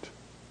heart.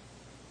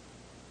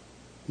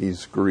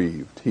 He's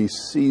grieved. He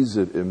sees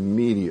it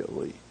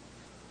immediately.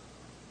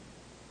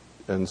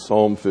 And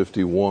Psalm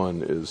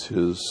 51 is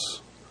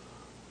his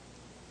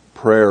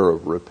prayer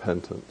of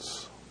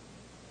repentance.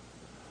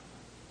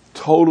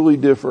 Totally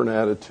different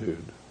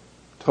attitude.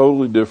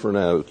 Totally different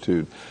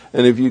attitude.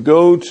 And if you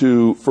go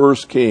to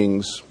 1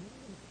 Kings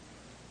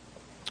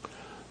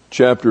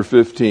chapter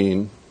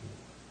 15,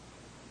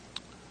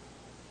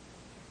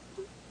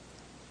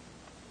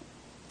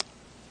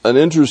 an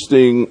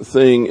interesting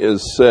thing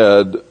is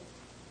said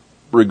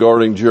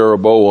regarding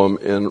Jeroboam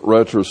in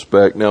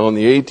retrospect. Now, in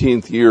the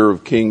 18th year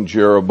of King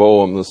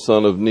Jeroboam, the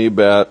son of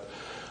Nebat,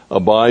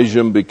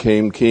 Abijam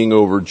became king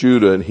over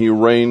Judah, and he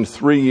reigned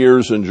 3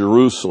 years in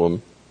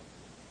Jerusalem.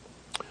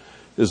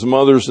 His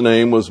mother's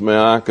name was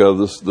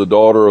Maacah, the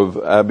daughter of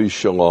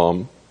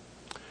Abishalom.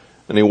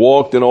 And he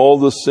walked in all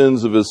the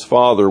sins of his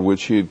father,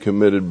 which he had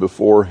committed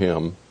before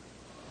him.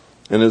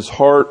 And his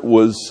heart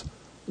was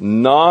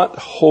not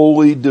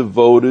wholly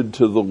devoted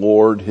to the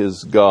Lord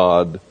his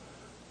God,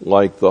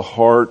 like the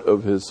heart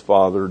of his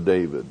father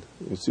David.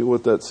 You see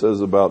what that says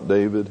about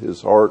David?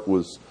 His heart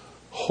was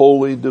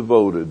wholly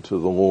devoted to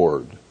the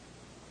Lord.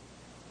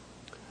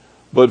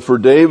 But for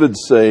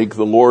David's sake,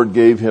 the Lord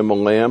gave him a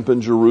lamp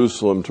in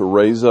Jerusalem to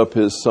raise up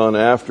his son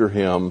after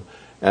him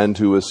and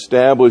to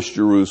establish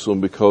Jerusalem,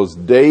 because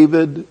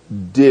David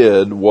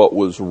did what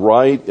was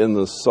right in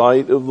the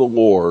sight of the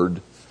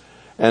Lord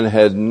and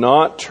had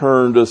not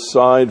turned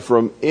aside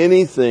from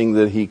anything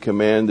that he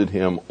commanded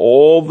him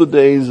all the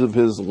days of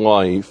his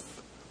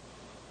life,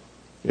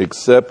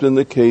 except in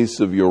the case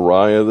of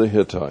Uriah the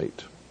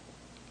Hittite.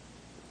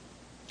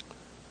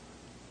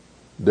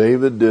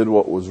 David did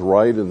what was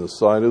right in the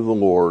sight of the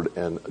Lord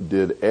and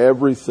did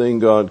everything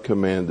God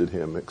commanded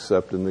him,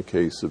 except in the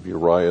case of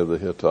Uriah the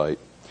Hittite.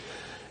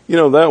 You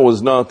know, that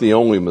was not the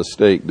only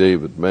mistake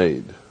David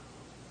made.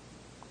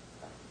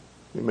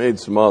 He made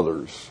some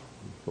others.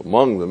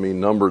 Among them, he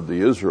numbered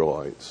the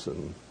Israelites,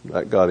 and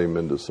that got him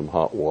into some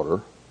hot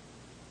water.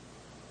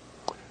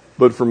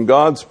 But from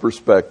God's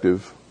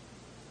perspective,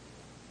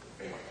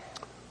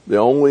 the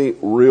only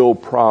real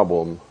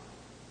problem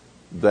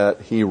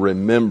that he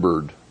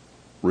remembered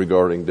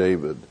regarding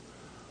David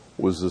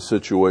was the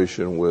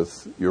situation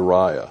with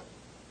Uriah.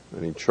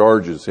 And he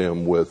charges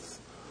him with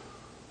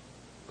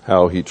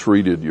how he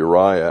treated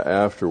Uriah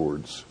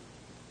afterwards.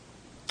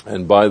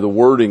 And by the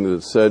wording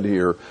that's said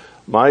here,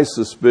 my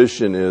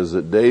suspicion is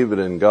that David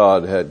and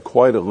God had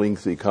quite a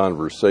lengthy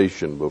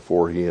conversation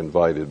before he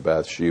invited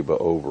Bathsheba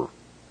over.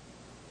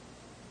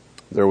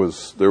 There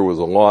was a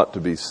lot to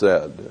be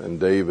said,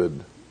 and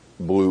David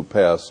blew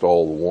past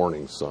all the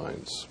warning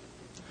signs.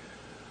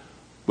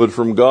 But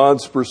from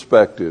God's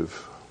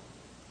perspective,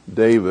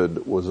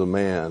 David was a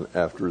man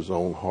after his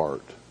own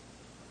heart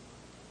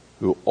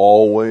who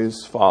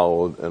always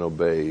followed and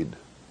obeyed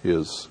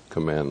his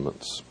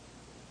commandments.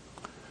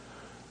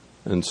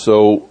 And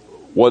so,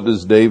 what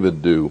does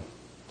David do?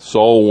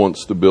 Saul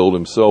wants to build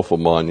himself a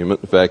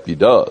monument. In fact, he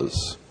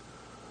does.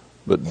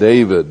 But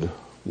David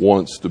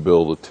wants to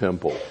build a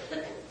temple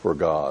for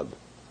God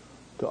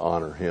to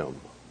honor him.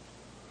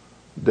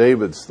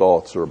 David's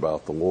thoughts are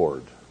about the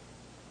Lord.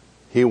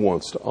 He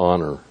wants to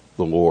honor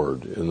the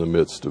Lord in the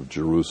midst of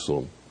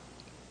Jerusalem.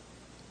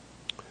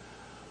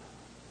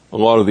 A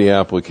lot of the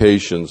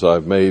applications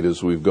I've made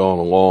as we've gone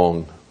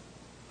along,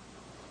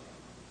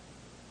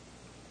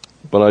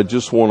 but I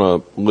just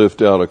want to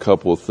lift out a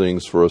couple of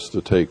things for us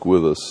to take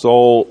with us.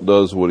 Saul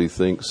does what he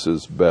thinks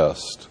is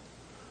best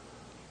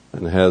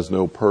and has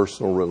no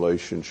personal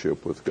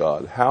relationship with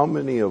God. How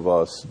many of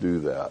us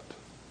do that?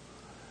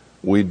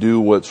 We do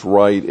what's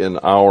right in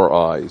our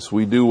eyes.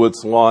 We do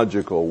what's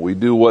logical. We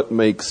do what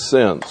makes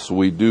sense.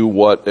 We do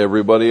what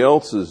everybody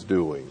else is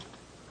doing.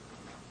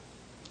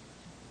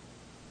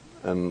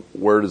 And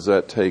where does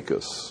that take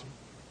us?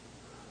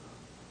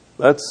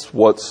 That's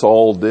what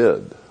Saul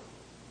did.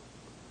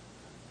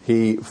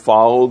 He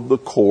followed the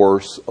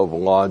course of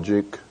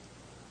logic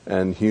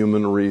and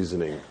human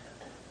reasoning.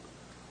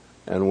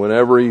 And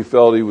whenever he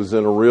felt he was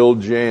in a real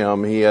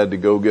jam, he had to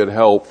go get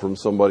help from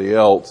somebody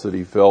else that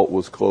he felt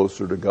was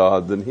closer to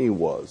God than he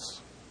was.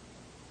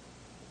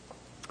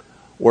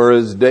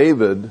 Whereas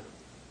David,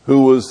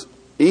 who was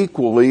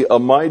equally a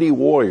mighty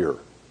warrior,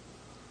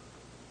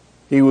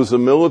 he was a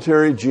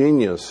military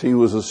genius. He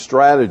was a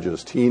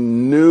strategist. He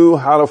knew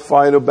how to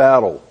fight a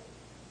battle.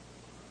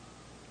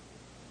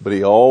 But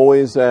he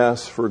always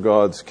asked for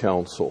God's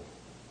counsel.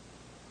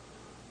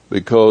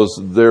 Because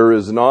there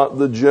is not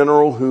the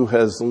general who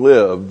has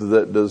lived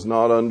that does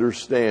not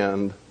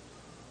understand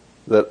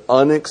that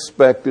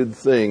unexpected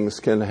things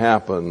can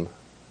happen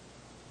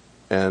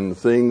and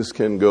things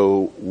can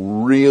go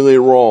really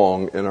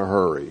wrong in a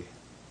hurry.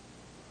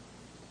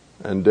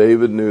 And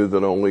David knew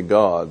that only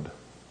God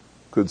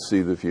could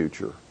see the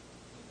future.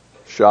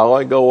 Shall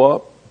I go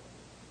up?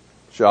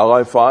 Shall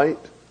I fight?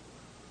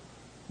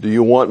 Do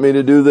you want me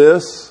to do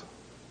this?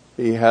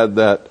 He had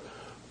that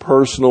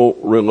personal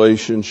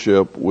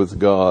relationship with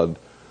God.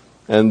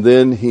 And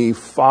then he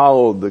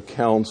followed the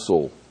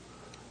counsel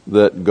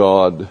that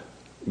God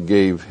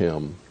gave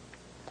him.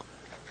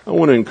 I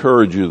want to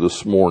encourage you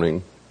this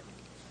morning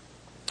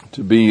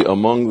to be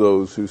among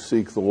those who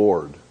seek the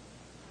Lord.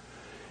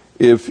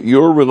 If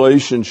your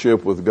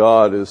relationship with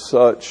God is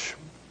such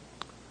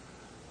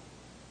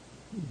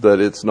that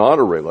it's not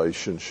a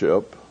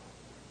relationship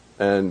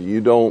and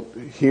you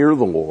don't hear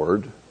the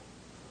Lord,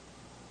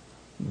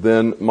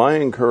 then my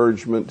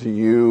encouragement to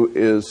you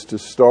is to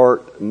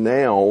start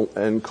now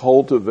and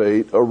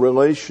cultivate a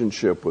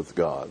relationship with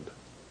God.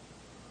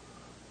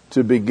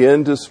 To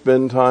begin to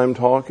spend time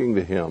talking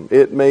to Him.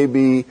 It may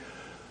be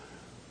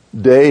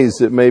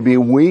days, it may be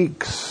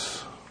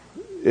weeks,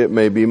 it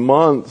may be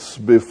months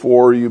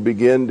before you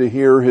begin to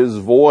hear His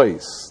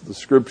voice. The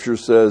Scripture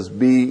says,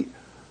 be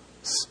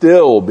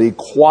still, be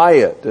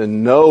quiet,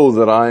 and know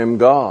that I am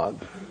God.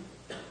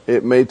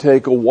 It may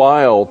take a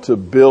while to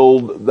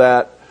build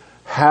that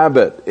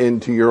habit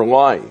into your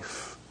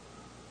life,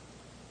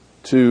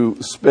 to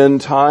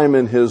spend time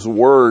in His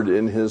Word,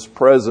 in His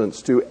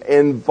presence, to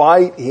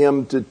invite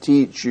Him to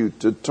teach you,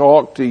 to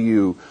talk to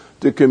you,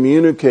 to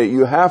communicate.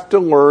 You have to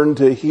learn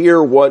to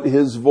hear what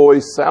His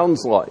voice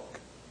sounds like.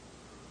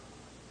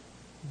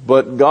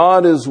 But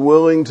God is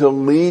willing to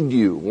lead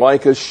you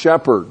like a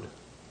shepherd.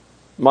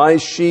 My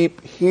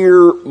sheep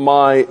hear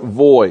my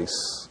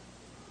voice.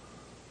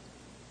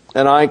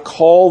 And I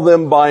call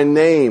them by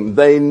name.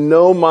 They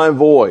know my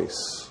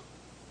voice.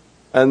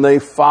 And they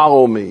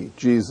follow me,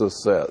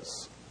 Jesus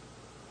says.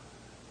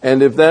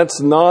 And if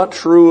that's not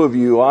true of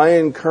you, I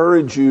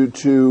encourage you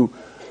to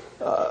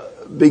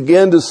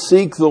begin to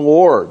seek the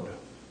Lord.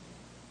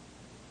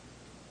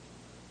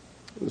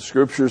 The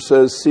Scripture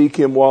says, seek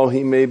Him while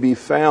He may be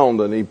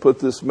found. And He put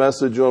this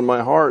message on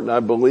my heart, and I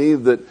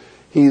believe that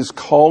He's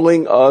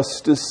calling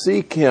us to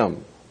seek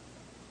Him.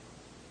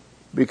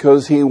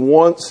 Because He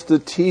wants to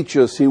teach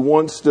us. He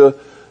wants to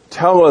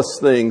tell us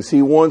things.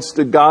 He wants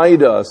to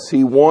guide us.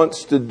 He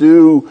wants to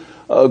do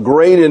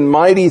great and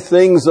mighty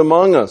things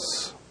among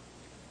us.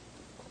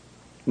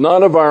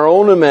 Not of our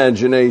own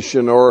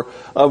imagination or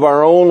of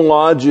our own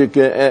logic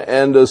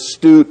and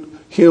astute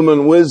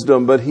human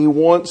wisdom, but He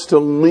wants to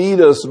lead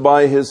us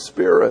by His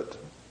Spirit.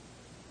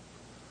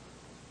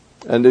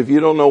 And if you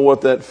don't know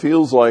what that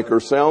feels like or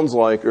sounds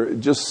like, or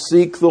just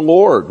seek the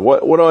Lord.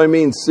 What do I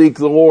mean, seek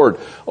the Lord?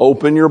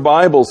 Open your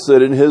Bible,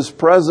 sit in His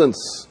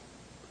presence.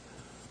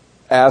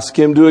 Ask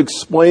Him to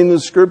explain the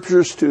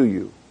Scriptures to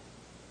you.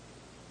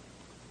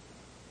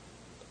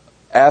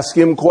 Ask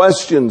Him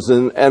questions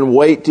and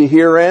wait to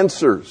hear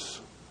answers.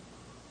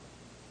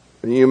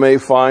 And you may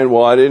find,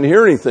 well, I didn't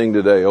hear anything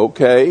today.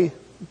 Okay,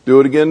 do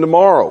it again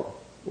tomorrow.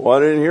 Well,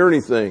 I didn't hear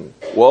anything.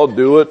 Well,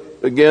 do it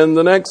again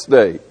the next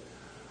day.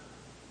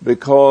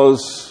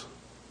 Because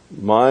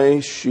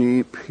my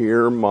sheep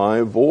hear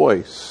my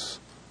voice.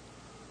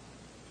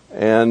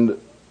 And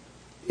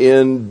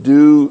in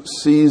due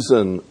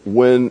season,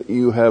 when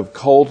you have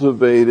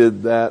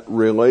cultivated that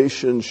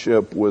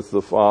relationship with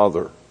the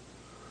Father,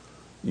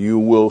 you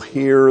will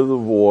hear the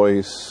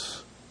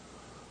voice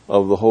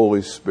of the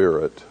Holy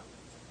Spirit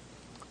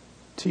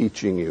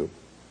teaching you,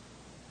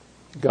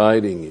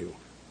 guiding you,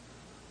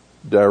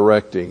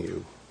 directing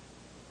you.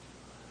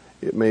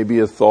 It may be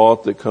a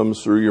thought that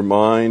comes through your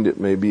mind. It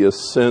may be a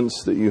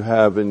sense that you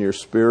have in your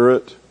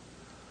spirit.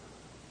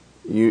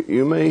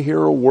 You may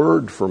hear a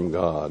word from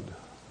God.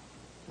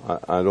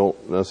 I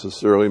don't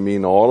necessarily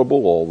mean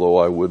audible, although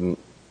I wouldn't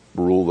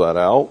rule that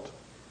out.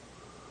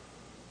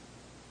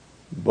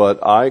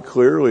 But I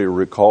clearly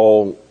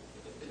recall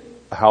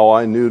how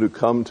I knew to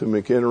come to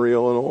McHenry,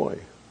 Illinois.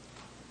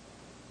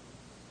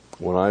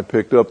 When I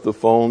picked up the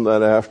phone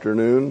that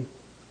afternoon,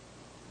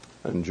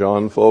 and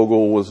John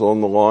Fogel was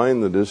on the line,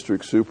 the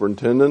district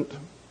superintendent,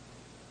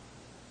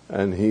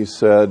 and he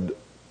said,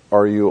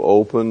 "Are you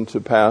open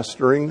to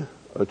pastoring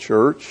a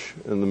church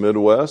in the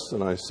Midwest?"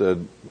 And I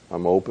said,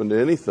 "I'm open to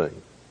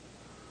anything."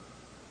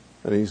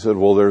 And he said,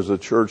 "Well, there's a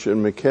church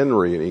in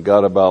McHenry." And he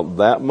got about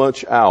that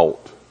much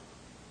out.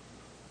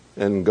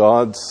 And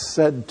God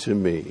said to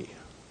me,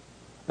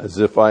 as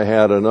if I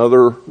had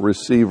another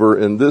receiver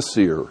in this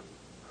ear,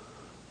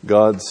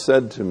 God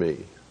said to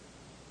me,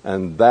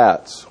 "And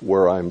that's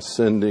where I'm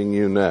sending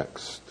you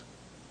next."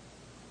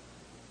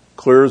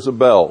 Clear as a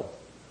bell.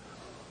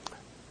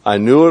 I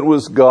knew it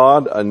was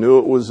God. I knew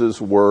it was His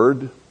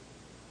Word.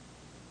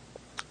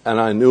 And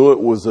I knew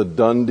it was a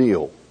done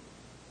deal.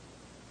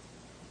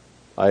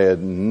 I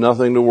had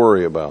nothing to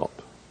worry about.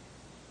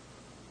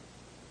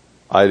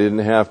 I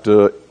didn't have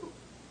to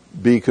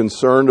be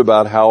concerned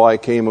about how I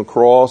came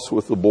across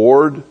with the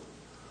board.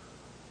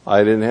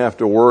 I didn't have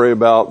to worry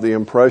about the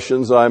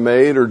impressions I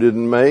made or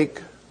didn't make.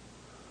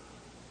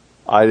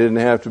 I didn't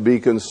have to be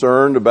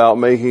concerned about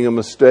making a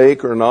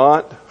mistake or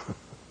not.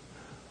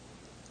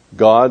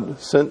 God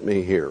sent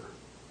me here.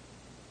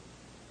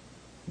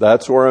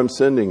 That's where I'm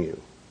sending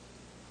you.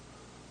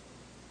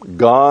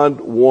 God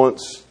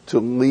wants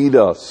to lead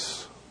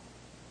us.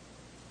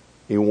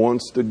 He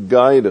wants to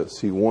guide us.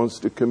 He wants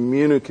to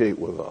communicate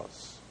with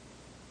us.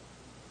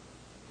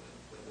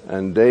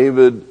 And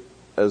David,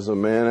 as a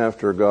man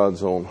after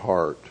God's own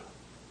heart,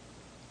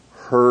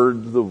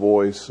 heard the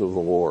voice of the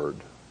Lord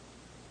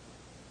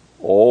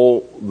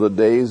all the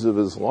days of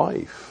his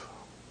life.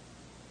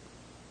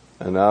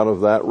 And out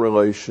of that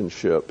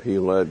relationship, he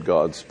led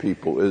God's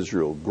people,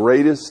 Israel,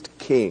 greatest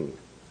king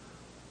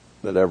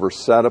that ever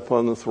sat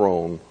upon the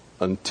throne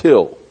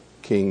until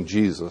King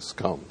Jesus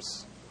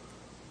comes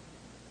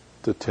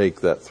to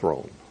take that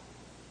throne.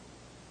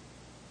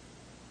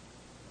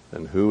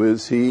 And who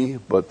is he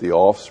but the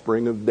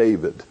offspring of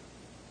David?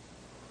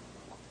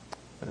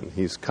 And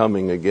he's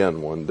coming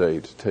again one day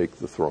to take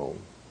the throne.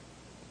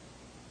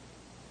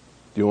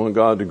 Do you want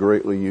God to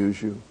greatly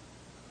use you?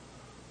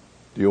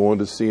 Do you want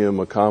to see Him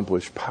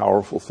accomplish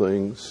powerful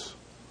things?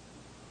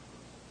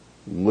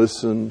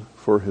 Listen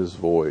for His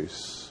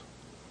voice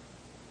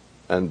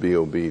and be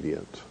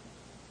obedient.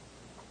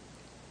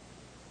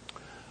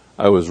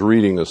 I was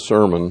reading a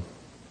sermon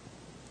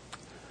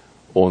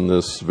on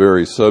this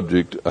very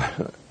subject.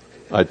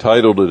 I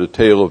titled it A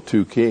Tale of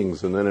Two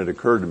Kings, and then it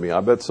occurred to me,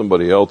 I bet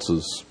somebody else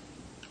has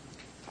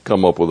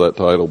come up with that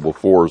title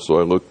before, so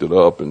I looked it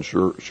up, and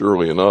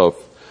surely enough,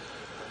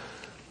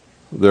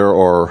 there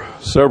are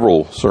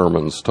several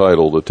sermons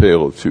titled A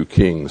Tale of Two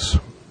Kings.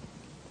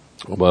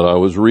 But I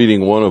was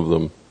reading one of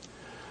them,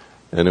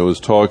 and it was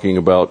talking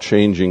about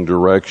changing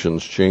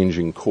directions,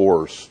 changing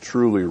course,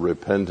 truly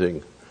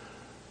repenting,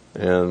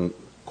 and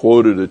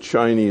quoted a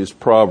Chinese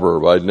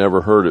proverb. I'd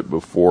never heard it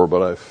before,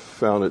 but I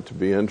found it to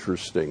be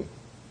interesting.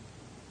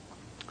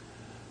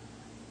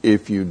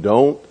 If you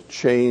don't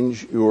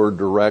change your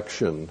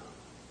direction,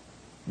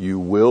 you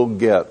will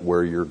get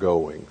where you're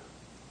going.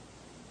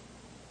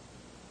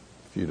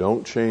 If you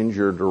don't change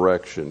your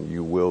direction,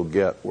 you will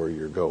get where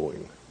you're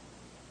going.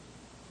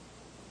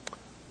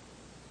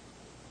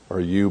 Are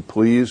you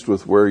pleased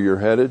with where you're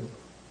headed?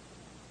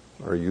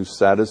 Are you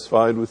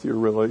satisfied with your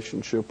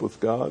relationship with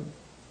God?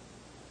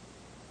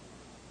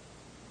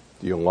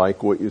 Do you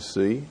like what you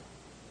see?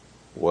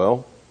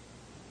 Well,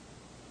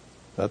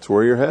 that's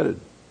where you're headed.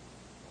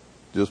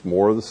 Just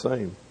more of the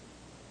same.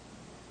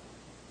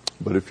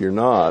 But if you're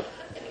not,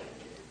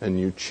 and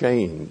you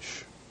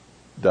change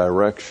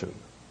direction,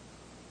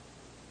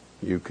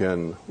 you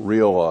can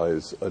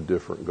realize a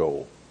different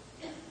goal.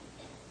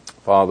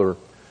 Father,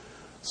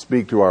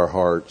 speak to our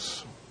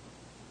hearts.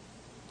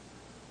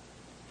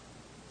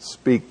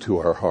 Speak to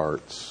our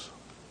hearts.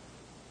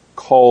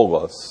 Call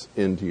us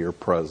into your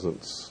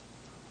presence.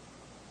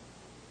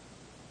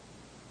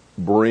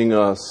 Bring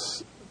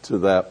us to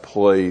that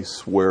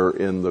place where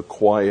in the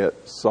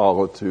quiet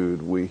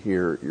solitude we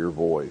hear your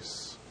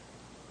voice.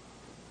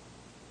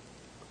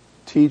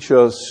 Teach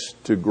us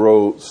to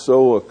grow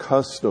so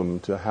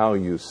accustomed to how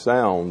you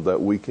sound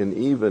that we can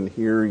even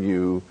hear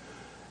you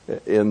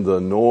in the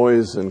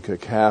noise and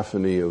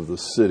cacophony of the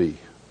city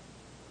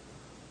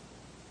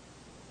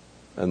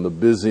and the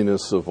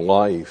busyness of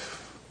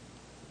life.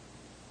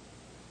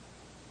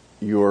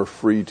 You are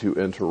free to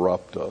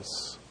interrupt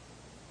us.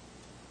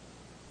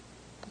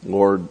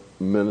 Lord,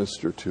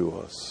 minister to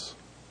us.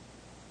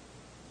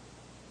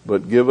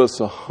 But give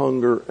us a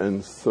hunger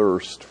and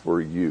thirst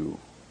for you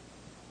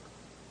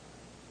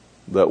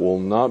that will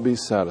not be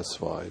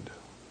satisfied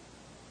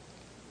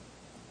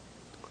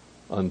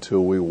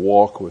until we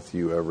walk with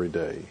you every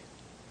day.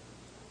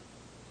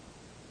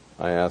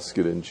 I ask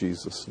it in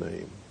Jesus'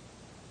 name.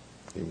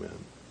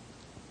 Amen.